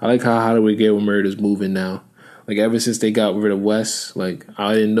like how Do We Get With Murder is moving now. Like ever since they got rid of Wes, like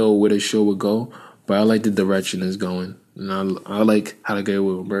I didn't know where the show would go. But I like the direction it's going. And I like How to Get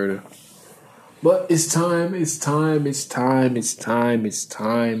Away with Murder. But it's time.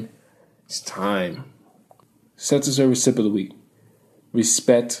 Set the service tip of the week.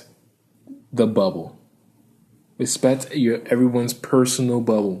 Respect the bubble. Respect everyone's personal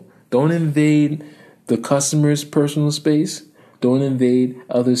bubble. Don't invade the customer's personal space. Don't invade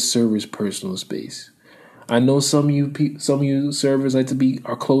other servers' personal space. I know some of you servers like to be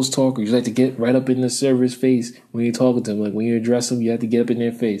our close talkers. You like to get right up in the server's face when you're talking to them. Like when you address them, you have to get up in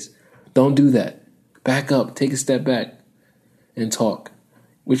their face. Don't do that. Back up. Take a step back and talk.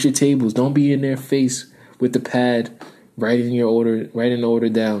 With your tables, don't be in their face with the pad writing the order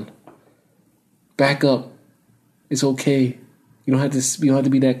down. Back up. It's okay. You don't have to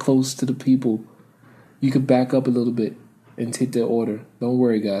be that close to the people. You could back up a little bit and take their order. Don't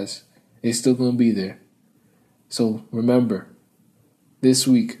worry, guys. It's still gonna be there. So remember, this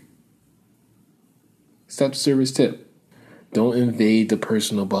week, step service tip. Don't invade the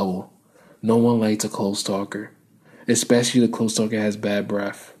personal bubble. No one likes a close talker. Especially the close talker has bad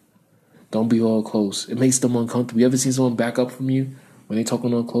breath. Don't be all close. It makes them uncomfortable. You ever seen someone back up from you when they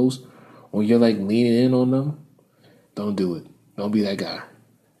talking on close? Or you're like leaning in on them? Don't do it. Don't be that guy.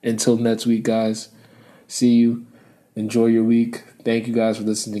 Until next week, guys. See you. Enjoy your week. Thank you guys for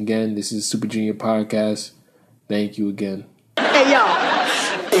listening again. This is Super Junior Podcast. Thank you again. Hey,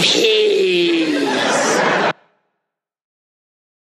 y'all.